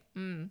 I, right?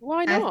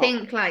 Why I not?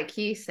 think, like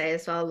you say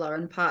as well,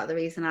 Lauren, part of the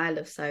reason I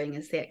love sewing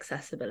is the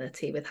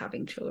accessibility with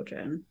having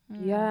children.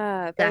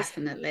 Yeah.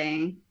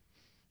 Definitely.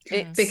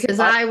 It's Because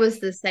I was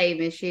the same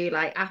as you,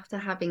 like after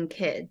having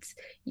kids,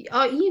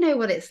 you know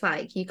what it's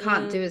like. You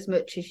can't do as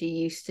much as you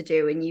used to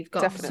do, and you've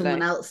got someone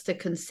definitely. else to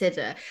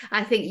consider.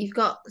 I think you've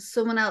got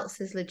someone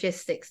else's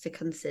logistics to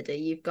consider.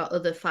 You've got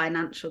other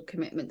financial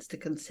commitments to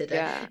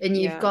consider, and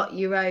you've got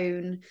your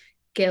own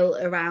guilt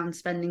around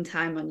spending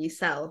time on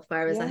yourself.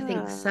 Whereas I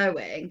think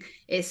sewing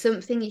is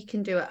something you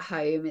can do at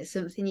home. It's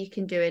something you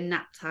can do in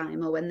nap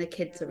time or when the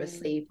kids are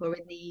asleep or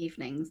in the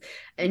evenings,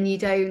 and you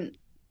don't.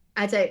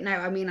 I don't know.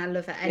 I mean, I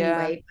love it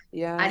anyway.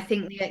 Yeah. I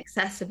think the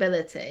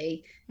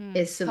accessibility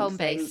is Home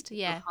something, based. a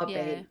Yeah.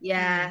 hobby.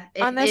 Yeah.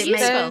 And It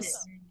makes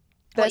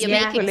What you're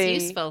making is equally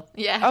useful.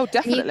 Yeah. Oh, and you,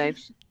 definitely.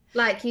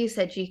 like you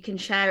said, you can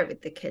share it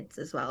with the kids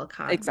as well,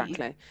 can't you?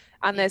 Exactly.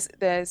 And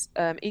there's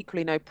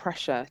equally no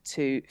pressure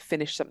to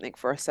finish something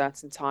for a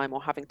certain time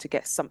or having to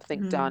get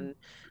something done.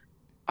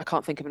 I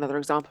can't think of another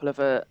example of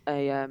a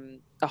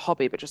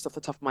hobby, but just off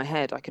the top of my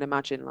head, I can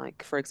imagine,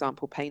 like, for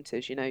example,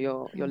 painters,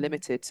 you're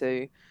limited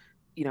to,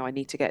 I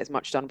need to get as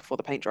much done before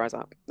the paint dries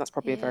up. That's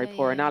probably a very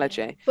poor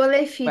analogy. Well,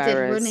 if you did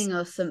Whereas, running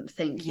or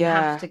something,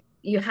 yeah,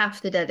 you have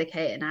to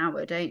dedicate an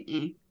hour, don't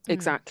you?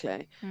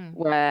 exactly.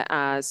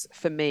 Whereas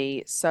for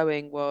me,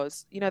 sewing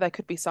was, there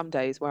could be some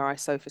days where I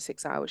sew for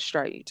 6 hours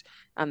straight,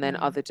 and then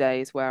other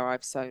days where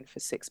I've sewn for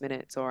 6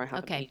 minutes or I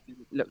haven't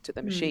even looked at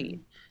the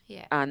machine.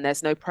 Yeah. And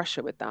there's no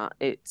pressure with that.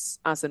 It's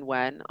as and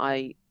when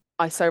I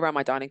sew around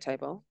my dining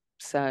table.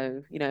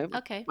 So,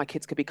 my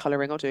kids could be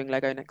colouring or doing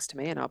Lego next to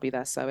me, and I'll be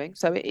there sewing.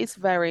 So it is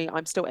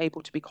I'm still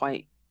able to be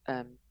quite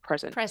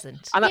present.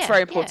 And that's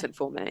very important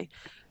for me.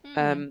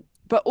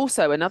 But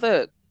also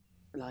another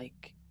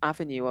like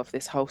avenue of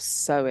this whole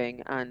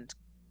sewing and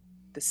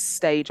the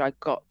stage I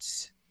got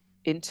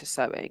into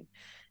sewing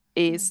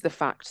is the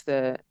fact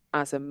that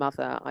as a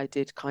mother, I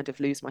did kind of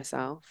lose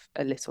myself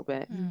a little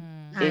bit.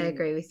 I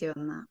agree with you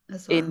on that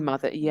as well.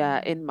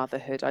 In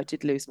motherhood, I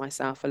did lose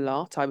myself a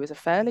lot. I was a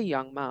fairly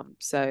young mum,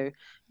 so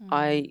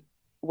I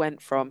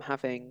went from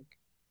having,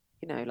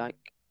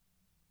 like,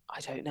 I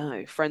don't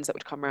know, friends that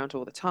would come around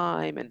all the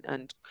time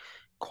and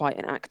quite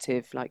an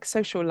active like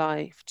social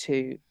life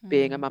to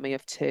being a mummy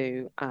of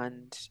two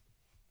and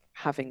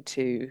having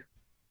to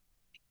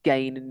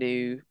gain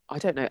new, I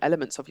don't know,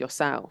 elements of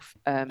yourself.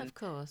 Of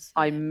course.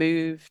 I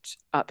moved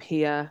up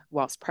here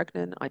whilst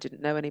pregnant. I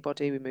didn't know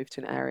anybody. We moved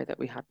to an area that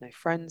we had no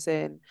friends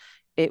in.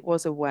 It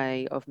was a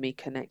way of me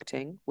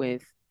connecting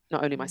with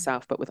not only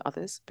myself, but with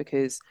others,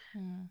 because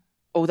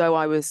although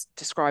I was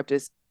described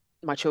as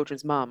my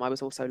children's mum, I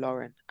was also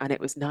Lauren. And it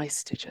was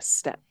nice to just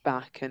step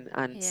back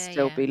and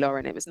still be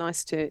Lauren. It was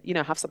nice to,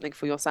 have something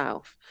for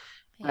yourself.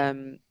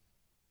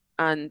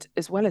 And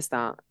as well as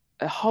that,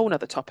 a whole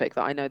nother topic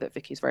that I know that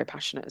Vicky's very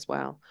passionate as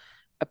well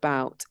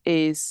about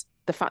is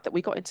the fact that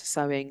we got into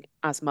sewing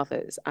as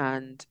mothers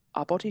and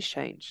our bodies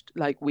changed.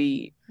 Like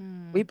we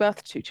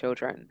birthed two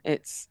children.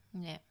 It's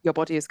your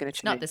body is going to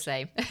It's change. not the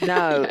same.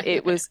 No, Yeah.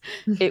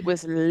 it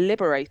was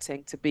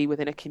liberating to be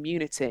within a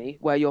community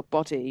where your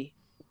body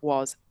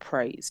was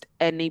praised.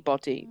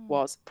 Anybody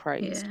was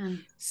praised. Yeah.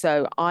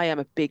 So I am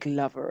a big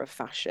lover of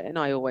fashion.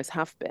 I always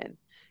have been.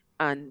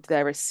 And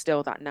there is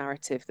still that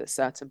narrative that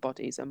certain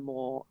bodies are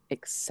more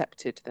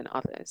accepted than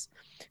others.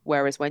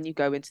 Whereas when you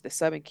go into the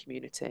sewing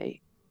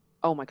community,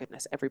 oh my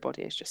goodness,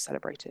 everybody is just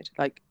celebrated.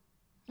 Like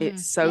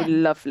it's so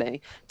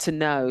lovely to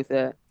know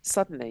that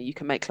suddenly you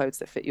can make clothes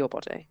that fit your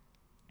body,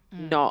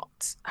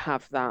 not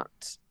have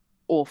that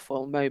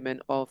awful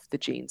moment of the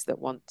jeans that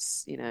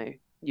once,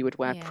 you would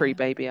wear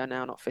pre-baby are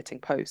now not fitting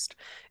post.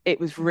 It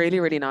was really,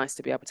 really nice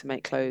to be able to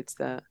make clothes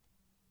that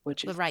were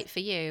just right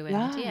for you, and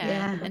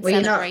and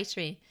well,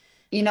 celebratory.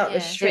 You're not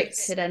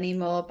restricted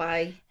anymore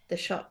by the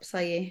shops,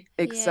 are you?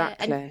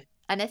 Exactly.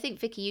 And I think,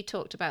 Vicky, you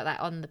talked about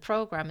that on the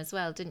programme as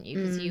well, didn't you?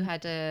 Because you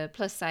had a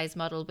plus size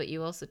model, but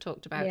you also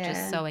talked about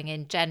just sewing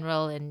in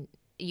general, and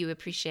you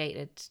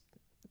appreciated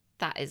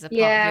that is a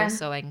part of your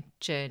sewing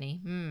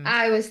journey.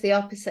 I was the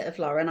opposite of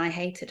Lauren. I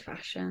hated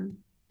fashion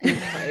and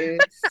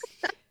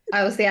clothes.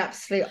 I was the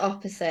absolute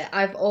opposite.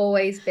 I've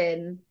always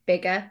been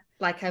bigger.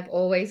 Like I've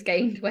always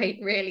gained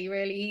weight really,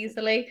 really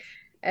easily.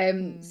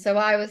 So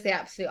I was the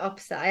absolute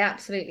opposite. I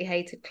absolutely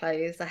hated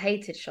clothes. I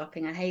hated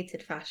shopping. I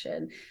hated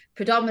fashion,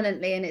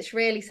 predominantly, and it's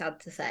really sad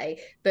to say,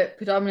 but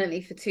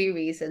predominantly for two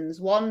reasons.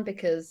 One,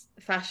 because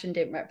fashion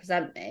didn't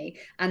represent me,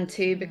 and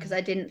two, because I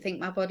didn't think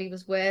my body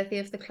was worthy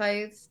of the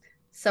clothes.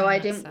 So I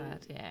didn't.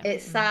 Sad, yeah.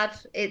 It's sad.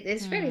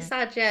 It's really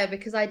sad, yeah,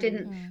 because I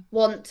didn't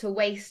want to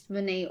waste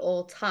money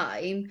or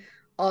time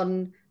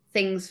on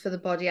things for the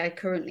body I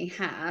currently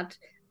had.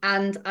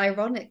 And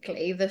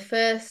ironically, the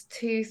first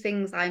two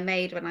things I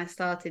made when I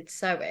started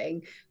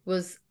sewing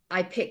was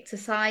I picked a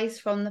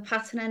size from the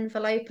pattern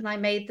envelope and I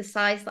made the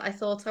size that I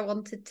thought I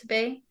wanted to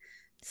be.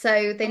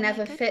 So they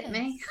never fit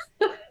me.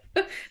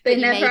 They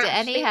never made it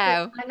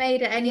anyhow. I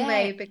made it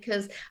anyway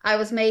because I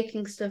was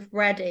making stuff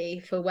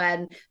ready for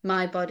when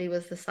my body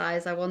was the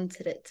size I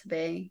wanted it to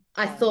be.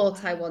 I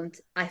thought I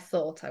wanted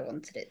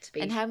it to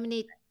be. And how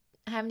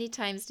many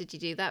times did you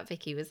do that,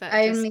 Vicky? Was that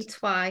only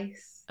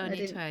twice?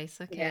 Only twice,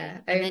 okay. Yeah,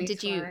 and then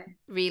did you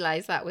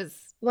realise that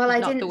was I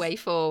not didn't, the way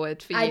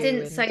forward for you? I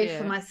didn't sew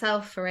for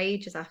myself for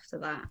ages after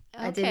that.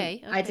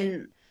 Okay, I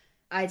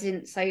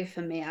didn't sew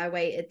for me. I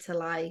waited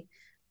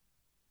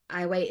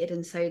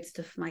and sewed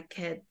stuff for my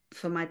kid,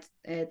 for my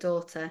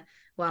daughter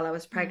while I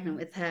was pregnant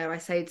with her. I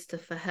sewed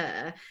stuff for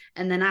her,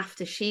 and then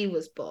after she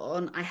was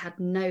born, I had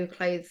no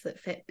clothes that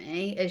fit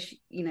me. As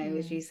you know,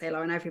 as you say,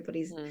 Lauren,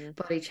 everybody's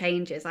body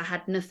changes. I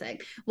had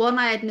nothing. One,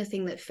 I had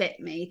nothing that fit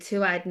me.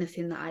 Two, I had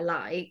nothing that I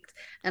liked,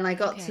 and I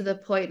got to the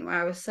point where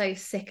I was so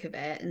sick of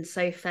it and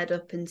so fed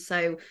up and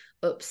so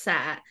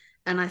upset,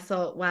 and I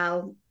thought,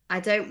 well, I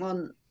don't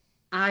want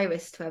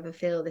Iris to ever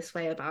feel this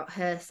way about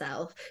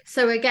herself.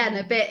 So again,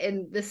 a bit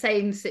in the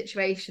same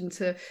situation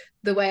to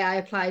the way I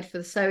applied for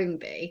the Sewing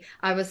Bee.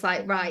 I was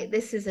like, right,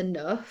 this is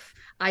enough.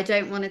 I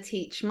don't want to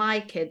teach my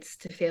kids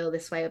to feel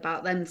this way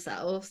about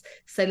themselves.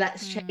 So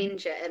let's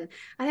change it. And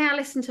I think I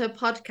listened to a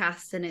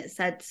podcast and it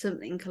said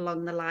something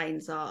along the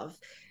lines of,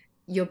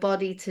 your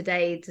body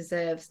today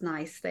deserves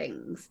nice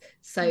things.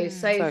 So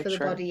for the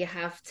body you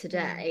have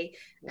today.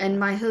 And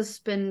my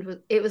husband,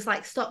 it was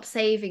like, stop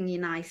saving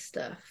your nice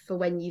stuff for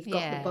when you've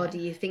got the body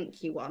you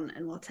think you want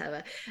and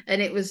whatever.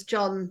 And it was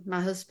John,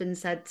 my husband,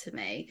 said to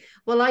me,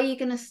 well, are you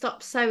going to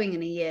stop sewing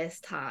in a year's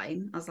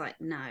time? I was like,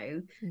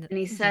 no. And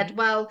he said,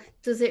 well,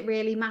 does it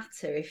really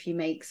matter if you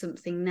make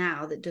something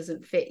now that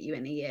doesn't fit you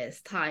in a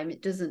year's time?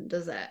 It doesn't,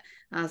 does it?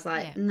 I was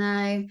like,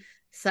 no.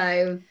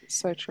 So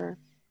true.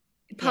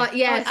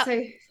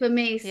 So for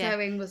me,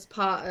 sewing was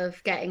part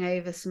of getting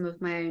over some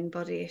of my own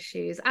body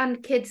issues.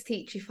 And kids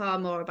teach you far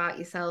more about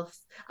yourself.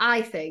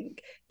 I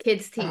think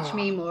kids teach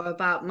me more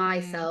about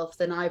myself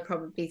than I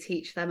probably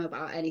teach them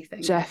about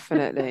anything.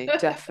 Definitely.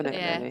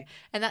 Yeah.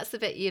 And that's the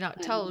bit you're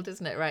not told,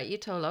 isn't it? Right? You're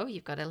told,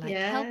 you've got to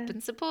help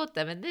and support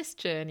them in this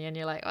journey, and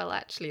you're like, well,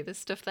 actually, there's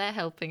stuff they're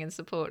helping and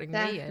supporting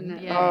me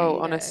in.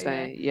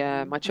 Honestly,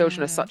 my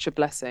children are such a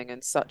blessing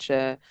and such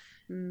a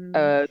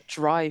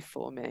drive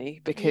for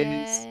me,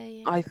 because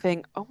I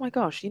think, oh my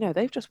gosh,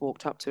 they've just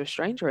walked up to a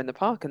stranger in the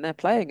park and they're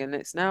playing, and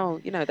it's now,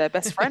 their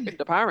best friend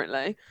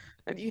apparently,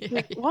 and you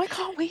think, why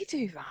can't we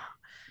do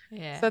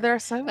that? So there are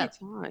so many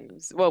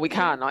times. Well, we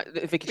can. Like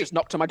Vicky just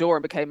knocked on my door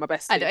and became my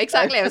bestie. I know,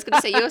 exactly. I was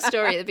going to say, your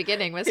story at the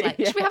beginning was like,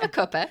 should we have a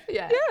cuppa?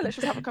 Yeah, let's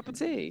just have a cup of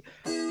tea.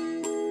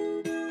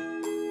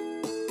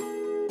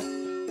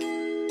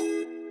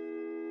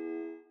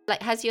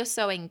 Like, has your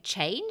sewing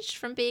changed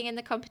from being in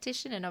the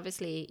competition? And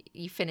obviously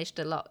you finished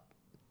a lot,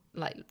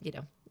 like,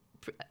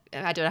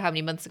 I don't know how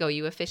many months ago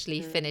you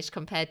officially finished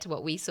compared to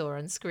what we saw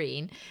on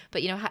screen.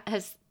 But,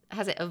 has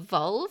it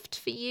evolved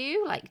for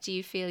you? Like, do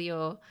you feel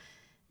you're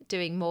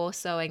doing more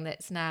sewing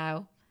that's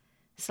now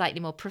slightly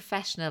more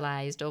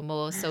professionalized or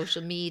more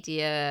social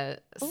media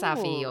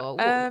savvy, Ooh, or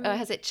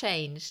has it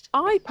changed?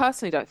 I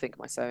personally don't think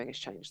my sewing has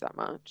changed that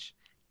much.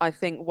 I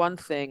think one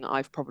thing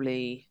I've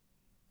probably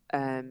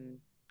um,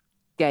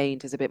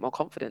 gained is a bit more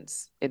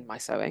confidence in my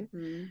sewing.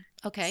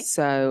 Okay.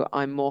 So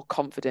I'm more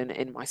confident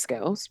in my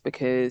skills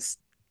because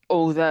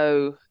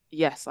although,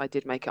 yes, I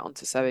did make it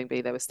onto Sewing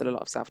Bee, there was still a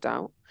lot of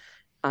self-doubt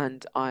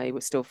and I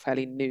was still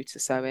fairly new to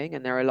sewing.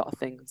 And there are a lot of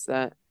things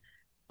that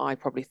I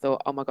probably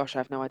thought, oh my gosh, I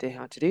have no idea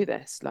how to do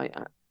this. Like,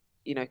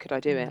 could I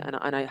do it?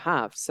 And I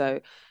have. So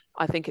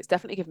I think it's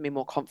definitely given me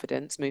more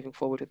confidence moving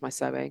forward with my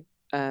sewing.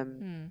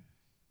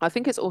 I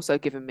think it's also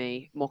given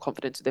me more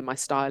confidence within my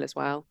style as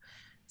well.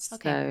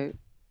 Okay. So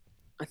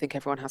I think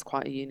everyone has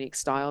quite a unique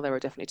style. There are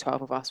definitely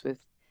 12 of us with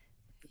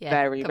Yeah,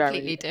 very,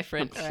 completely very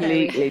different, right?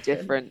 completely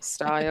different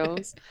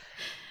styles.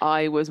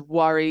 I was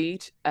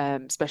worried,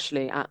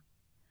 especially I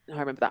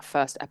remember that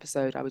first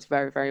episode, I was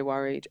very, very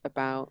worried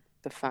about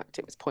the fact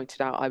it was pointed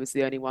out I was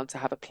the only one to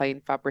have a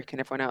plain fabric and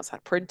everyone else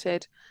had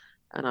printed.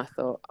 And I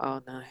thought,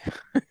 oh no.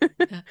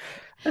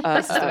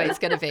 This is the way it's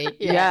going to be.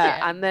 Yeah, Yeah.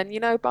 yeah. And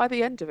then, by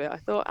the end of it, I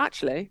thought,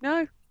 actually,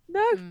 no,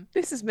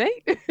 this is me.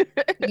 You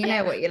Yeah.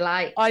 know what you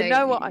like, I don't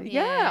know what you?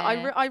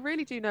 I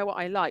really do know what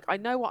I like. I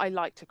know what I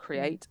like to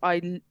create.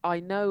 I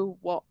know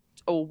what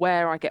or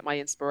where I get my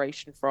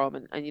inspiration from.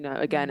 And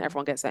again,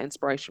 everyone gets that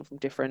inspiration from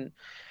different,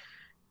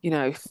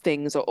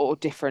 things or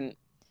different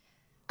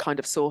kind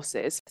of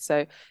sources.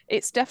 So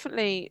it's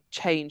definitely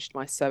changed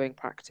my sewing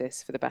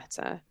practice for the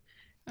better.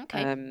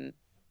 Okay.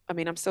 I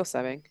mean, I'm still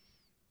sewing.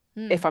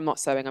 If I'm not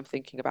sewing, I'm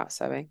thinking about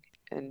sewing.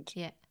 And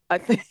Yeah. I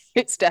think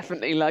it's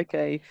definitely like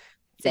It's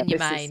in your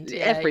this is mind.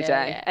 Yeah, every yeah,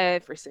 day, yeah.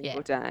 every Yeah.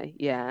 single day.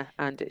 Yeah.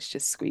 And it's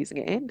just squeezing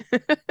it in.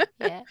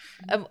 Yeah.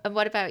 And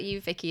what about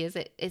you, Vicky? Is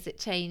it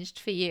changed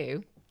for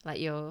you? Like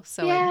your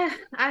sewing? Yeah,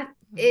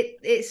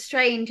 it's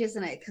strange,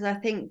 isn't it? Because I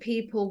think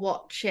people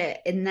watch it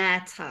in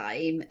their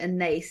time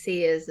and they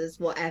see us as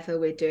whatever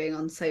we're doing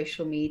on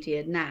social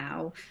media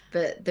now.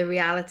 But the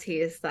reality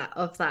is that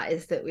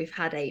we've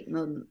had 8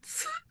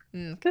 months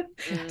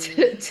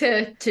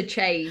to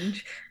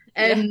change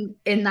Yeah.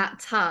 in that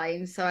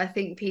time. So I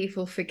think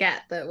people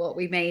forget that what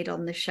we made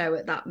on the show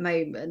at that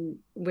moment,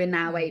 we're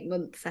now 8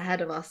 months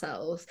ahead of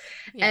ourselves.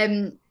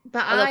 Yeah.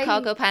 But Although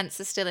cargo pants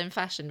are still in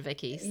fashion,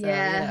 Vicky. So,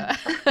 yeah.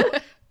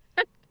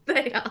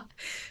 They are.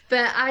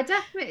 But I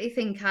definitely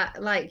think,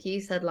 like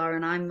you said,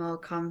 Lauren, I'm more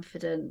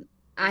confident.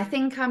 I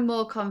think I'm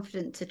more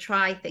confident to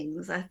try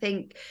things. I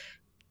think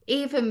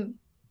even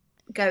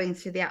going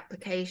through the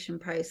application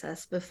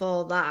process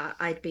before that,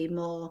 I'd be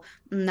more,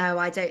 no,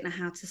 I don't know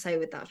how to sew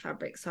with that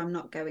fabric, so I'm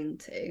not going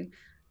to.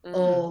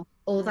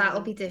 Or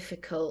that'll be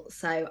difficult,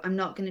 so I'm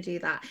not going to do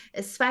that.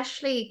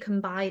 Especially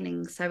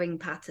combining sewing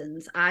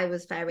patterns, I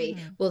was very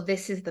well,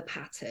 this is the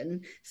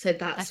pattern, so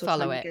that's what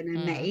I'm going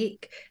to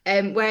make.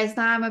 Whereas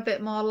now I'm a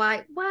bit more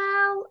like,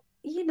 well,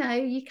 you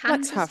can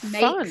Let's just have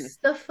make fun.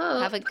 stuff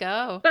up. have a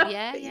go.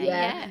 Yeah, yeah,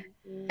 Yeah.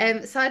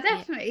 yeah. So I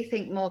definitely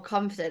think more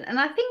confident. And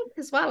I think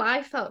as well,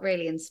 I felt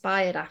really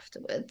inspired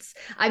afterwards.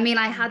 I mean,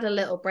 I had a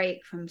little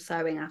break from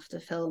sewing after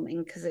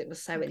filming because it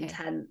was so Okay.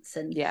 intense,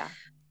 and Yeah.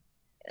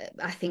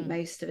 I think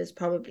most of us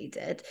probably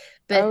did.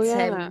 Oh But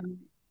yeah.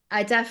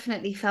 I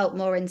definitely felt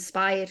more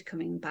inspired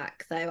coming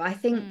back, though. I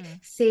think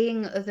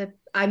seeing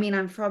I mean,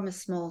 I'm from a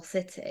small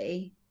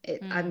city.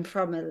 I'm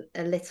from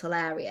a little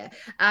area.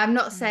 I'm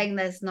not saying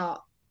there's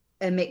not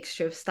a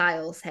mixture of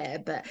styles here,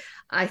 but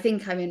I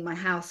think I'm in my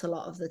house a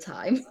lot of the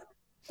time.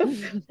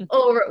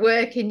 Or at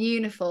work in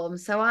uniform.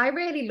 So I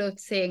really loved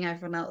seeing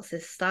everyone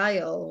else's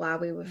style while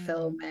we were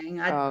filming.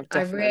 Oh, I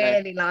definitely.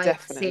 really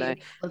liked seeing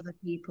Definitely. other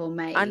people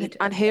And made.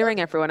 and hearing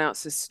everyone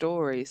else's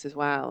stories as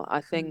well.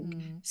 I think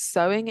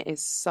sewing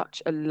is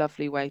such a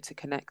lovely way to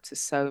connect to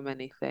so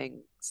many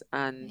things.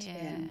 And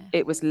Yeah.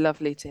 it was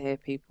lovely to hear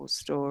people's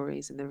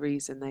stories and the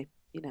reason they,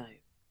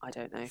 I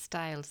don't know,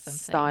 Style something.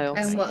 style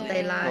And what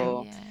they something like.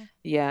 or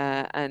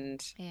yeah,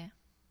 and Yeah.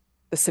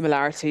 the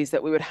similarities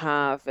that we would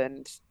have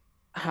and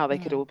how they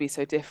could all be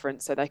so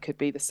different. So they could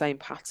be the same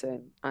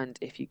pattern. And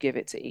if you give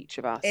it to each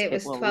of us, It it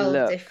was will 12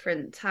 look,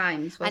 different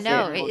times, I wasn't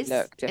know it it? will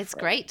look it's different.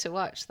 great to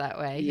watch that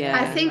way. I Yeah.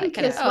 Like think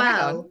kind of, as oh, hang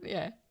on. well,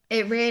 Yeah.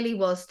 it really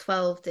was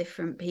 12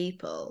 different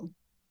people.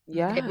 It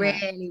Yeah.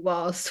 really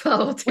was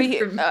 12 We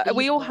different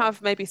we all people.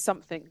 have maybe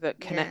something that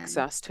Yeah. connects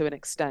us to an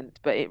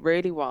extent, but it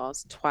really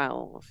was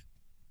 12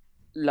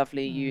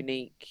 lovely,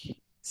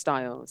 unique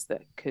styles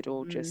that could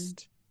all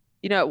just,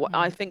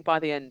 I think by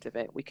the end of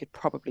it, we could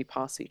probably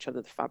pass each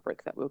other the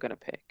fabric that we were going to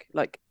pick.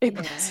 Like it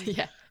was,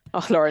 Yeah.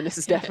 oh, Lauren, this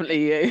is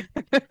definitely you.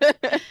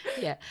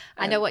 Yeah.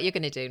 I know what you're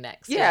going to do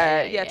next.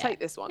 Yeah, take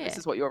this one. This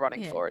is what you're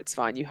running Yeah. for. It's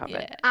fine. You have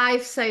Yeah. it.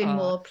 I've sewn Oh.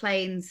 more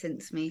plain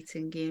since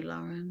meeting you,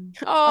 Lauren.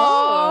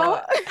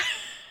 Oh,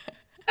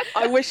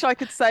 I wish I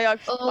could say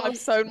I've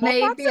sewn more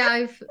maybe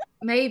pattern.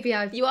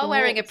 I've You are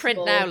wearing a bought print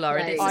now, more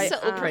Lauren. It's a plain.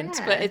 subtle print,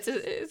 but it's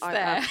I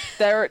there. am.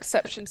 There are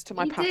exceptions to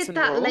my You pattern did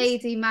that rules.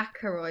 Lady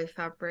McElroy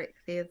fabric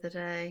the other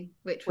day,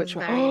 which was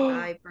very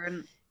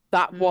vibrant.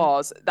 That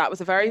was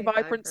a very Very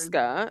vibrant vibrant.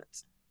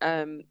 skirt.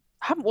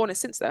 haven't worn it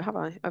since though, have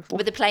I? I've worn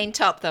With the plain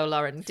top though,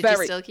 Lauren, did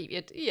you still keep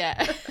your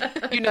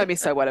You know me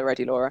so well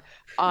already, Laura.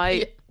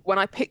 Yeah. When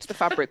I picked the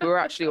fabric, we were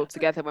actually all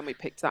together when we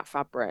picked that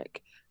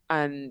fabric,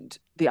 and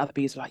the other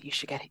bees were like, "You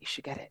should get it, you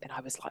should get it." And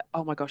I was like,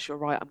 "Oh my gosh, you're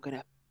right. I'm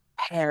gonna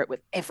pair it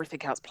with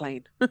everything else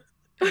plain."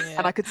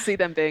 And I could see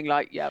them being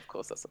like, "Yeah, of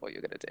course, that's what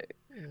you're gonna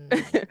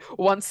do."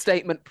 One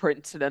statement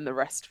print and then the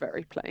rest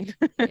very plain.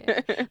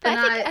 Yeah. But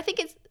I think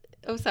it's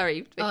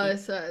sorry, Vicky. Oh,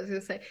 sorry, I was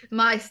gonna say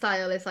my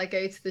style is I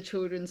go to the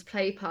children's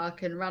play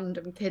park and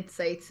random kids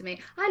say to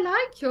me, "I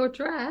like your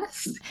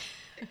dress.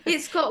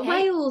 It's got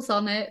whales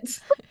on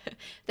it."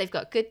 They've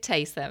got good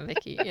taste then,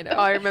 Vicky, you know.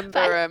 I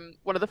remember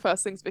one of the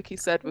first things Vicky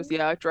said was,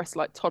 "Yeah, I dress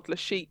like toddler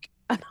chic."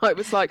 And I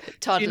was like,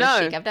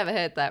 toddler chic. I've never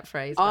heard that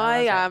phrase.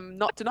 I am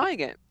not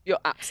denying it. You're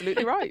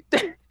absolutely right.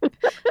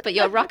 But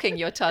you're rocking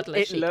your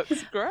toddler chic. It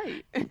looks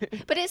great.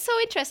 But it's so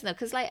interesting though,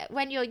 because like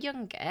when you're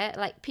younger,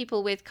 like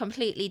people with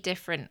completely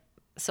different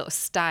sort of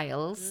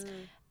styles,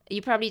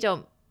 you probably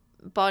don't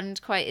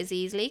bond quite as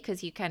easily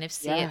because you kind of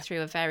see it through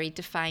a very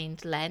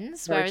defined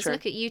lens. Whereas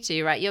look at you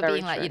two, right? You're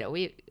being like, you know,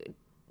 we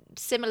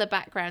similar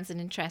backgrounds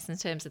and interests in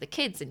terms of the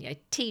kids and your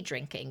tea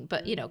drinking,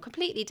 but you know,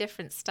 completely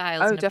different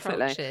styles and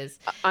definitely. approaches.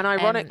 And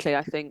ironically,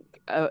 I think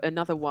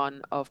another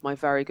one of my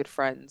very good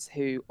friends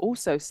who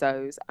also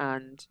sews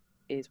and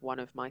is one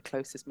of my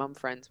closest mum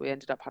friends, we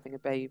ended up having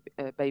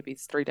a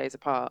babies 3 days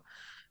apart.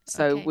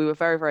 So we were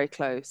very, very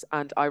close.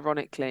 And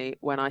ironically,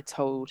 when I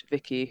told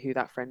Vicky who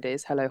that friend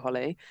is, hello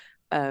Holly,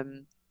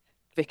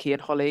 Vicky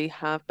and Holly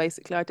have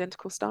basically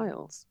identical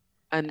styles.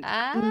 And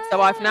so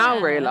I've now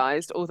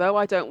realised, although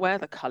I don't wear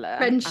the colour.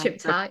 Friendship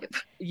type.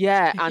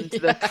 Yeah, and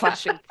the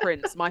clashing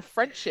prints, my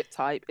friendship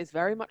type is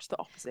very much the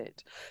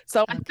opposite.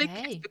 So I think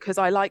it's because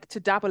I like to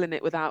dabble in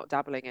it without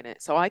dabbling in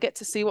it. So I get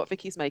to see what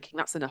Vicky's making.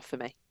 That's enough for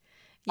me.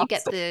 You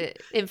get the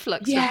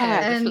influx of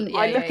her.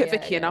 I look at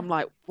Vicky and I'm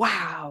like,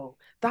 wow,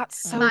 that's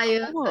so cool. My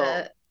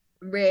other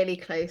really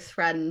close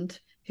friend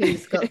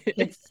who's got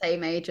kids the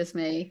same age as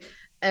me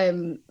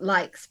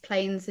likes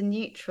plains and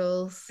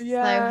neutrals. So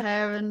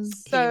her and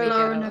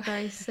Lauren are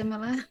very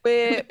similar.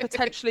 We're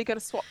potentially going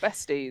to swap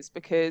besties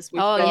because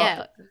we've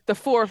got the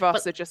four of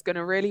us are just going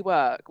to really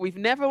work. We've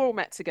never all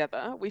met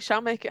together. We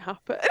shall make it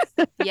happen.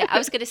 Yeah, I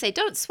was going to say,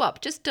 don't swap,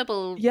 just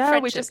double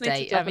friendship we just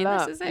need to double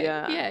up. This is it.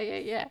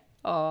 Yeah.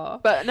 Oh.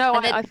 But no,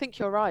 I think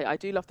you're right. I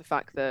do love the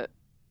fact that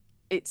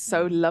it's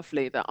so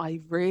lovely that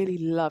I really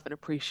love and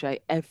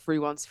appreciate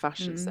everyone's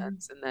fashion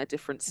sense and their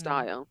different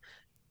style.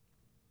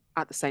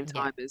 At the same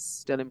time as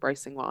still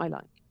embracing what I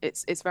like.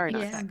 It's very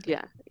nice. Exactly.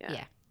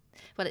 Yeah.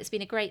 Well, it's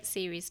been a great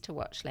series to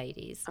watch,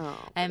 ladies.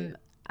 And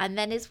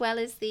then as well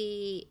as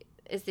the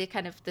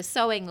kind of the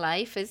sewing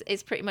life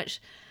is pretty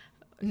much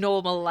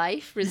normal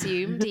life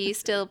resumed. Are you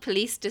still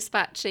police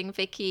dispatching,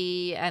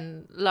 Vicky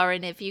and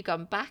Lauren? Have you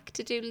gone back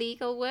to do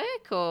legal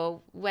work,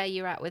 or where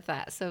you're at with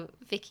that? So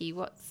Vicky,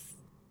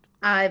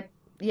 I'm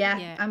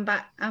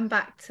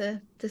back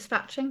to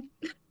dispatching.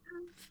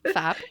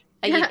 Fab.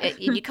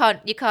 You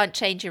can't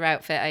change your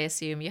outfit, I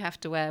assume. You have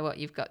to wear what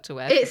you've got to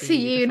wear. It's a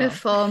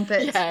uniform, but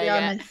to be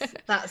honest,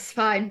 that's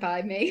fine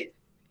by me.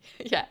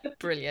 Yeah,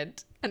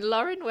 brilliant. And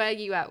Lauren, where are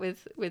you at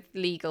with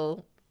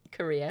legal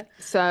career?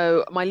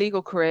 So my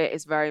legal career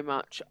is very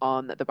much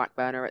on the back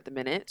burner at the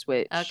minute,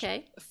 which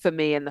for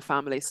me and the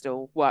family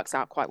still works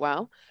out quite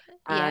well.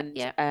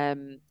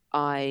 And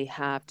I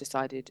have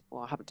decided,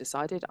 well, I haven't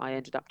decided, I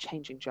ended up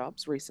changing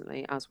jobs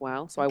recently as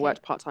well. So I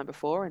worked part-time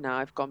before and now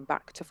I've gone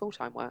back to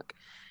full-time work.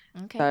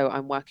 So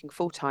I'm working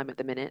full-time at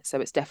the minute. So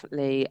it's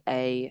definitely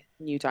a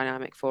new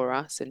dynamic for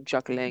us and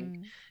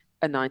juggling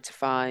a 9 to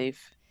 5,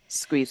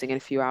 squeezing in a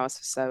few hours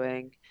for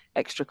sewing,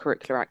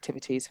 extracurricular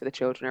activities for the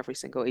children every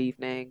single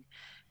evening.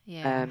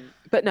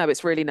 But no,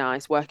 it's really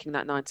nice working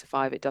that 9 to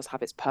 5. It does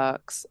have its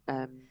perks.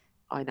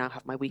 I now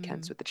have my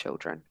weekends with the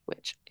children,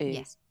 which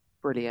is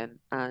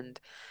brilliant. And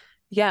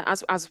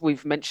as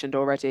we've mentioned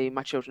already,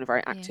 my children are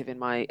very active in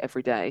my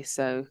everyday.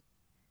 So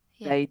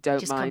they don't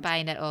just mind.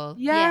 Combine it all.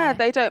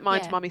 They don't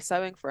mind mummy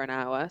sewing for an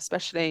hour,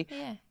 especially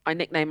I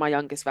nickname my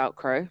youngest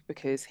Velcro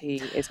because he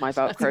is my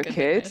Velcro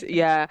kid.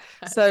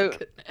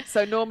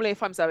 So normally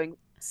if I'm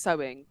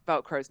sewing,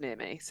 Velcro's near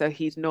me. So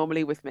he's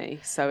normally with me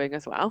sewing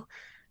as well.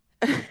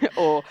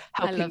 Or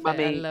helping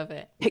mummy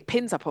pick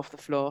pins up off the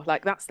floor.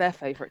 Like that's their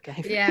favorite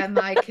game. Yeah,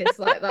 my kids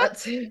like that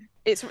too.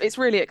 It's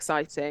really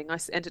exciting. I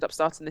ended up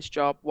starting this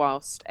job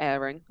whilst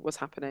airing was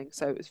happening,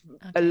 so it was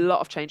a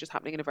lot of changes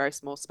happening in a very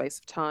small space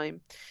of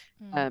time.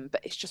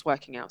 But it's just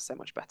working out so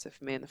much better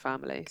for me and the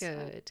family.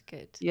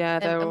 Good. Yeah,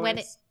 they're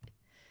always.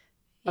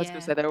 I was going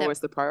to say they're always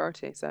the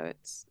priority, so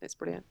it's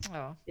brilliant.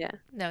 Oh yeah.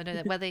 No.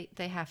 Well,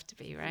 they have to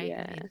be, right?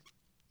 Yeah. I mean,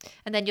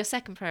 and then your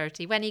second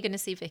priority. When are you going to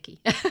see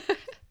Vicky?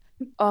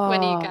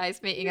 When are you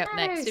guys meeting up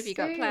next? Have you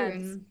got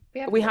plans?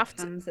 We have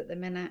plans at the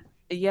minute.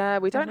 Yeah,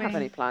 we don't have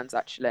any plans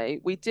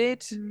actually. We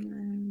did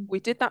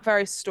that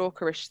very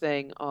stalkerish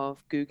thing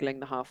of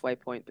Googling the halfway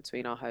point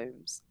between our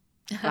homes.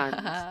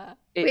 and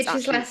Which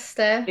is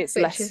Leicester, it's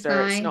which is Leicester.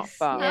 nice. It's not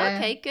far. Yeah.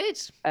 Okay, good.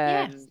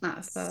 Yeah. It's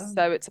not far.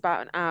 So it's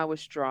about an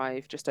hour's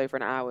drive, just over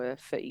an hour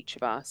for each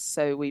of us.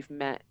 So we've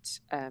met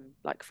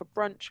like for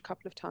brunch a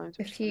couple of times,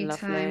 A which has been few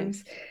lovely.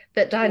 times.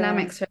 But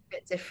dynamics are a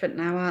bit different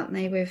now, aren't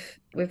they,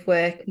 with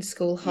work and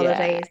school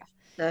holidays and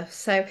stuff.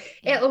 So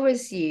it'll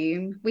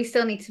resume. We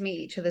still need to meet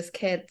each other's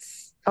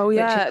kids. Oh which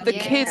yeah, is the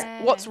kids.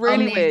 What's on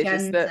really the weird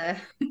is that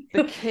agenda.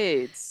 the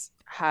kids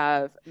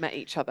have met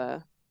each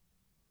other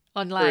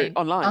Online.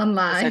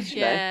 Online.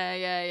 essentially.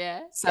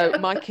 Yeah. So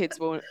my kids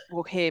will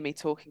hear me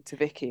talking to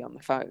Vicky on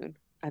the phone,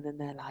 and then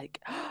they're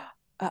like,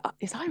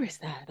 "Is Iris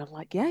there?" And I'm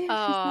like, "Yeah, she's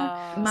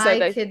there." So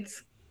My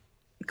kids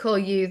call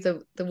you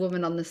the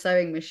woman on the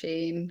sewing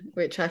machine,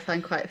 which I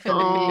find quite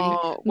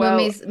funny.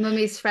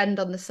 Mummy's friend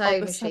on the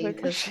sewing machine,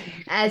 because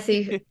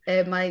Ezzy,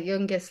 my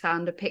youngest,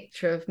 found a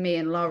picture of me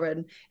and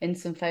Lauren in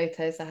some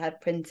photos I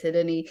had printed,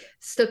 and he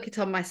stuck it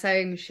on my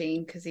sewing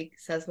machine because he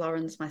says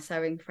Lauren's my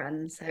sewing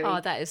friend. So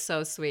that is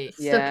so sweet.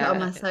 Stuck it on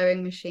my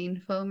sewing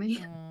machine for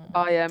me.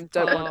 I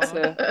don't want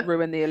to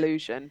ruin the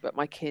illusion, but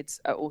my kids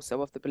are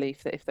also of the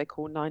belief that if they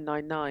call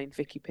 999,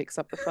 Vicky picks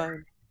up the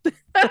phone.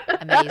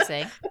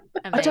 Amazing.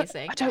 I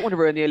don't want to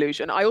ruin the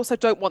illusion. I also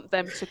don't want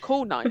them to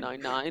call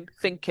 999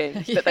 thinking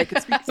that they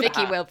could speak to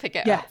Vicky her. will pick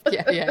it up.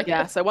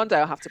 Yeah. So one day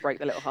I'll have to break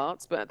the little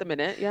hearts, but at the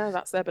minute,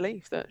 that's their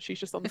belief that she's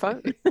just on the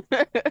phone.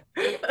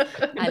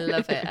 I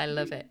love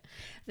it.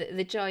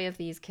 The joy of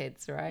these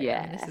kids, right? Yeah.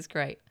 I mean, this is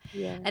great.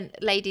 Yeah. And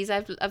ladies,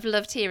 I've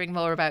loved hearing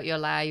more about your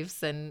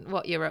lives and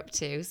what you're up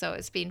to. So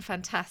it's been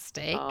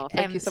fantastic. Oh,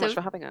 thank you so much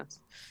for having us.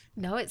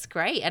 No, it's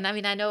great. And I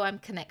mean, I know I'm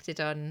connected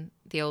on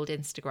the old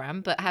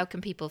Instagram, but how can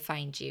people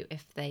find you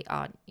if they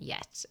aren't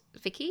yet?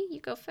 Vicky,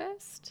 you go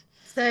first.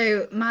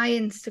 So my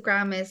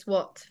Instagram is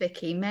what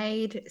Vicky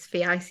made. It's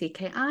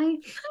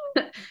VICKI.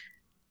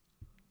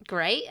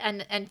 Great.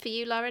 And for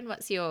you, Lauren,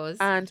 what's yours?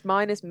 And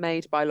mine is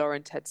made by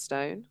Lauren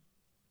Tedstone.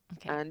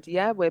 Okay. And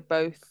we're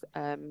both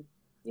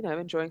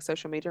enjoying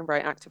social media and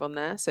very active on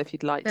there. So if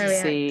you'd like to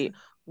see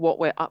what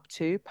we're up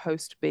to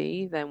post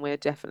B, then we're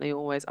definitely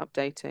always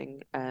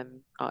updating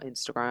our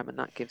Instagram, and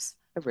that gives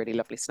a really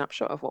lovely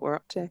snapshot of what we're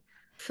up to.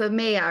 For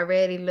me, I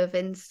really love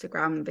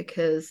Instagram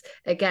because,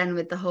 again,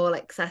 with the whole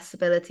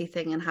accessibility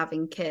thing and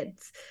having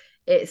kids,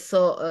 it's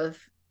sort of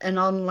an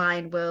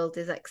online world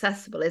is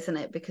accessible, isn't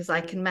it? Because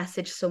I can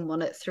message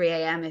someone at 3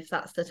 a.m. if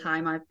that's the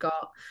time I've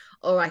got,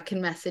 or I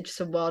can message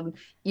someone,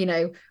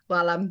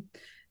 while I'm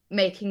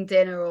making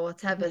dinner or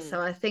whatever.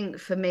 So I think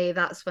for me,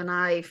 that's when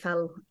I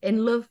fell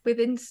in love with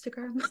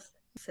Instagram.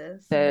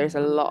 There's a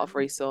lot of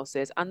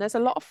resources and there's a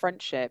lot of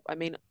friendship. I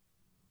mean,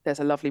 there's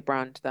a lovely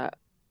brand that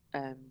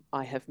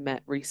I have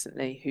met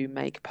recently who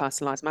make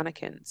personalized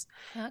mannequins.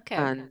 Okay.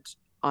 And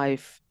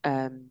I've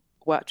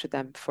worked with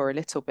them for a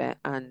little bit,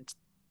 and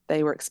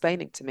they were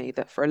explaining to me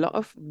that for a lot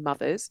of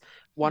mothers,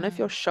 one of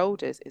your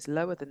shoulders is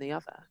lower than the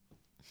other.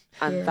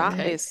 And that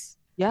is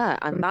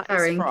from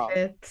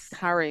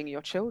carrying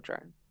your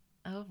children.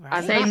 Oh,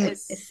 right. And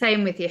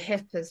same with your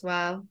hip as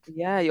well.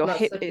 Yeah, your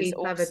hip is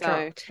also... have a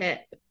dropped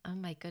hip. Oh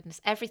my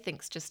goodness,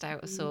 everything's just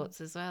out of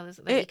sorts as well,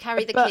 isn't it? You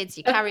carry the kids,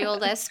 you carry all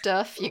their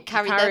stuff, you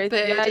carry their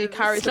burdens. Yeah, you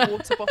carry the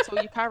water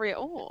bottle, you carry it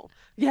all.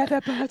 Yeah,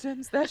 their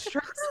burdens, their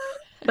stress,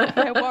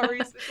 their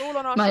worries, it's all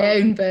on our shoulders. My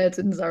own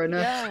burdens are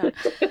enough.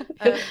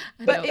 Yeah.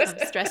 But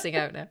I'm stressing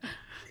out now.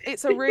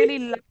 It's a really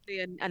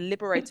lovely and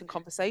liberating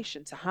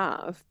conversation to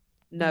have,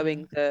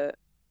 knowing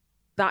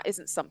that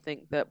isn't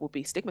something that will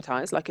be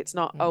stigmatized. Like, it's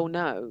not, oh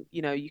no,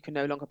 you can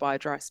no longer buy a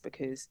dress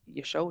because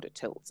your shoulder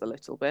tilts a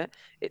little bit.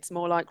 It's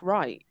more like,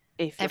 right,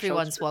 if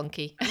everyone's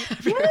wonky.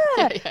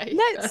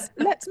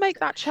 Let's make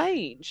that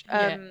change.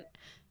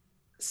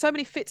 So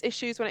many fit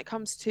issues when it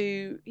comes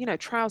to,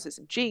 trousers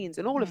and jeans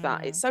and all of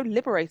that. It's so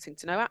liberating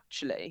to know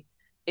actually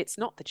it's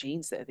not the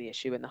jeans that are the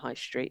issue in the high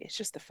street. It's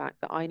just the fact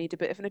that I need a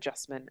bit of an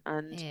adjustment,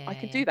 and I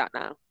can do that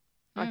now.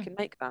 I can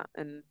make that,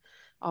 and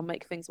I'll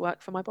make things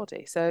work for my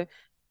body. So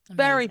amazing.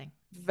 Very,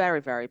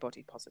 very, very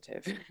body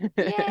positive.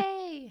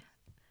 Yay!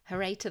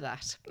 Hooray to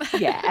that.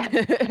 Yeah.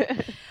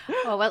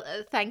 Oh, well,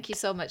 thank you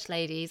so much,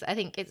 ladies. I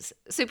think it's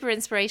super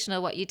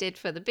inspirational what you did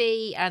for the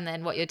Bee and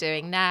then what you're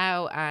doing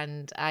now.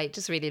 And I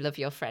just really love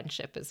your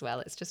friendship as well.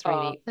 It's just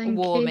really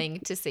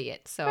warming to see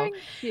it. So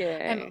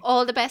thank you.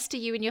 All the best to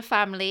you and your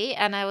family.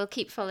 And I will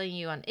keep following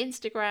you on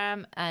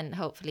Instagram, and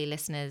hopefully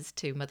listeners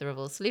to Mother of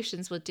All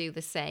Solutions will do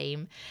the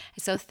same.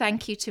 So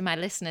thank you to my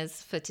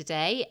listeners for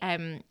today.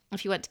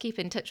 If you want to keep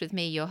in touch with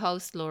me, your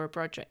host, Laura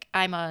Broderick,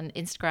 I'm on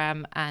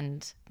Instagram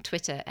and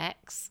Twitter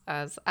X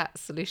as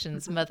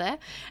 @SolutionsMother.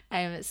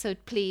 So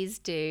please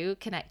do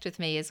connect with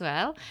me as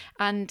well.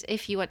 And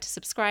if you want to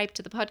subscribe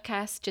to the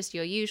podcast, just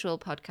your usual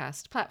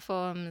podcast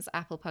platforms,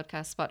 Apple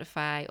Podcasts,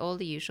 Spotify, all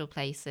the usual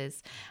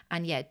places.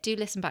 And do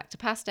listen back to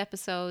past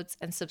episodes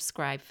and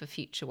subscribe for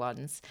future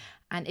ones.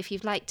 And if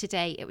you've liked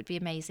today, it would be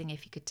amazing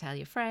if you could tell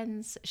your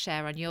friends,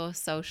 share on your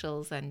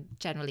socials, and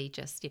generally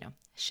just,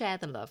 share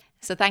the love.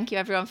 So thank you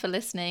everyone for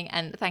listening,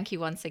 and thank you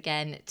once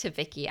again to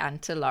Vicky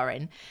and to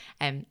Lauren.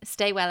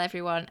 Stay well,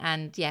 everyone,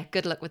 and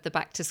good luck with the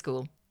back to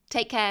school.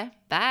 Take care.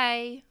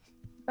 Bye.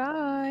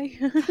 Bye.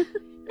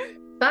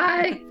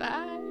 Bye.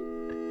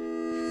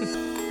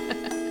 Bye.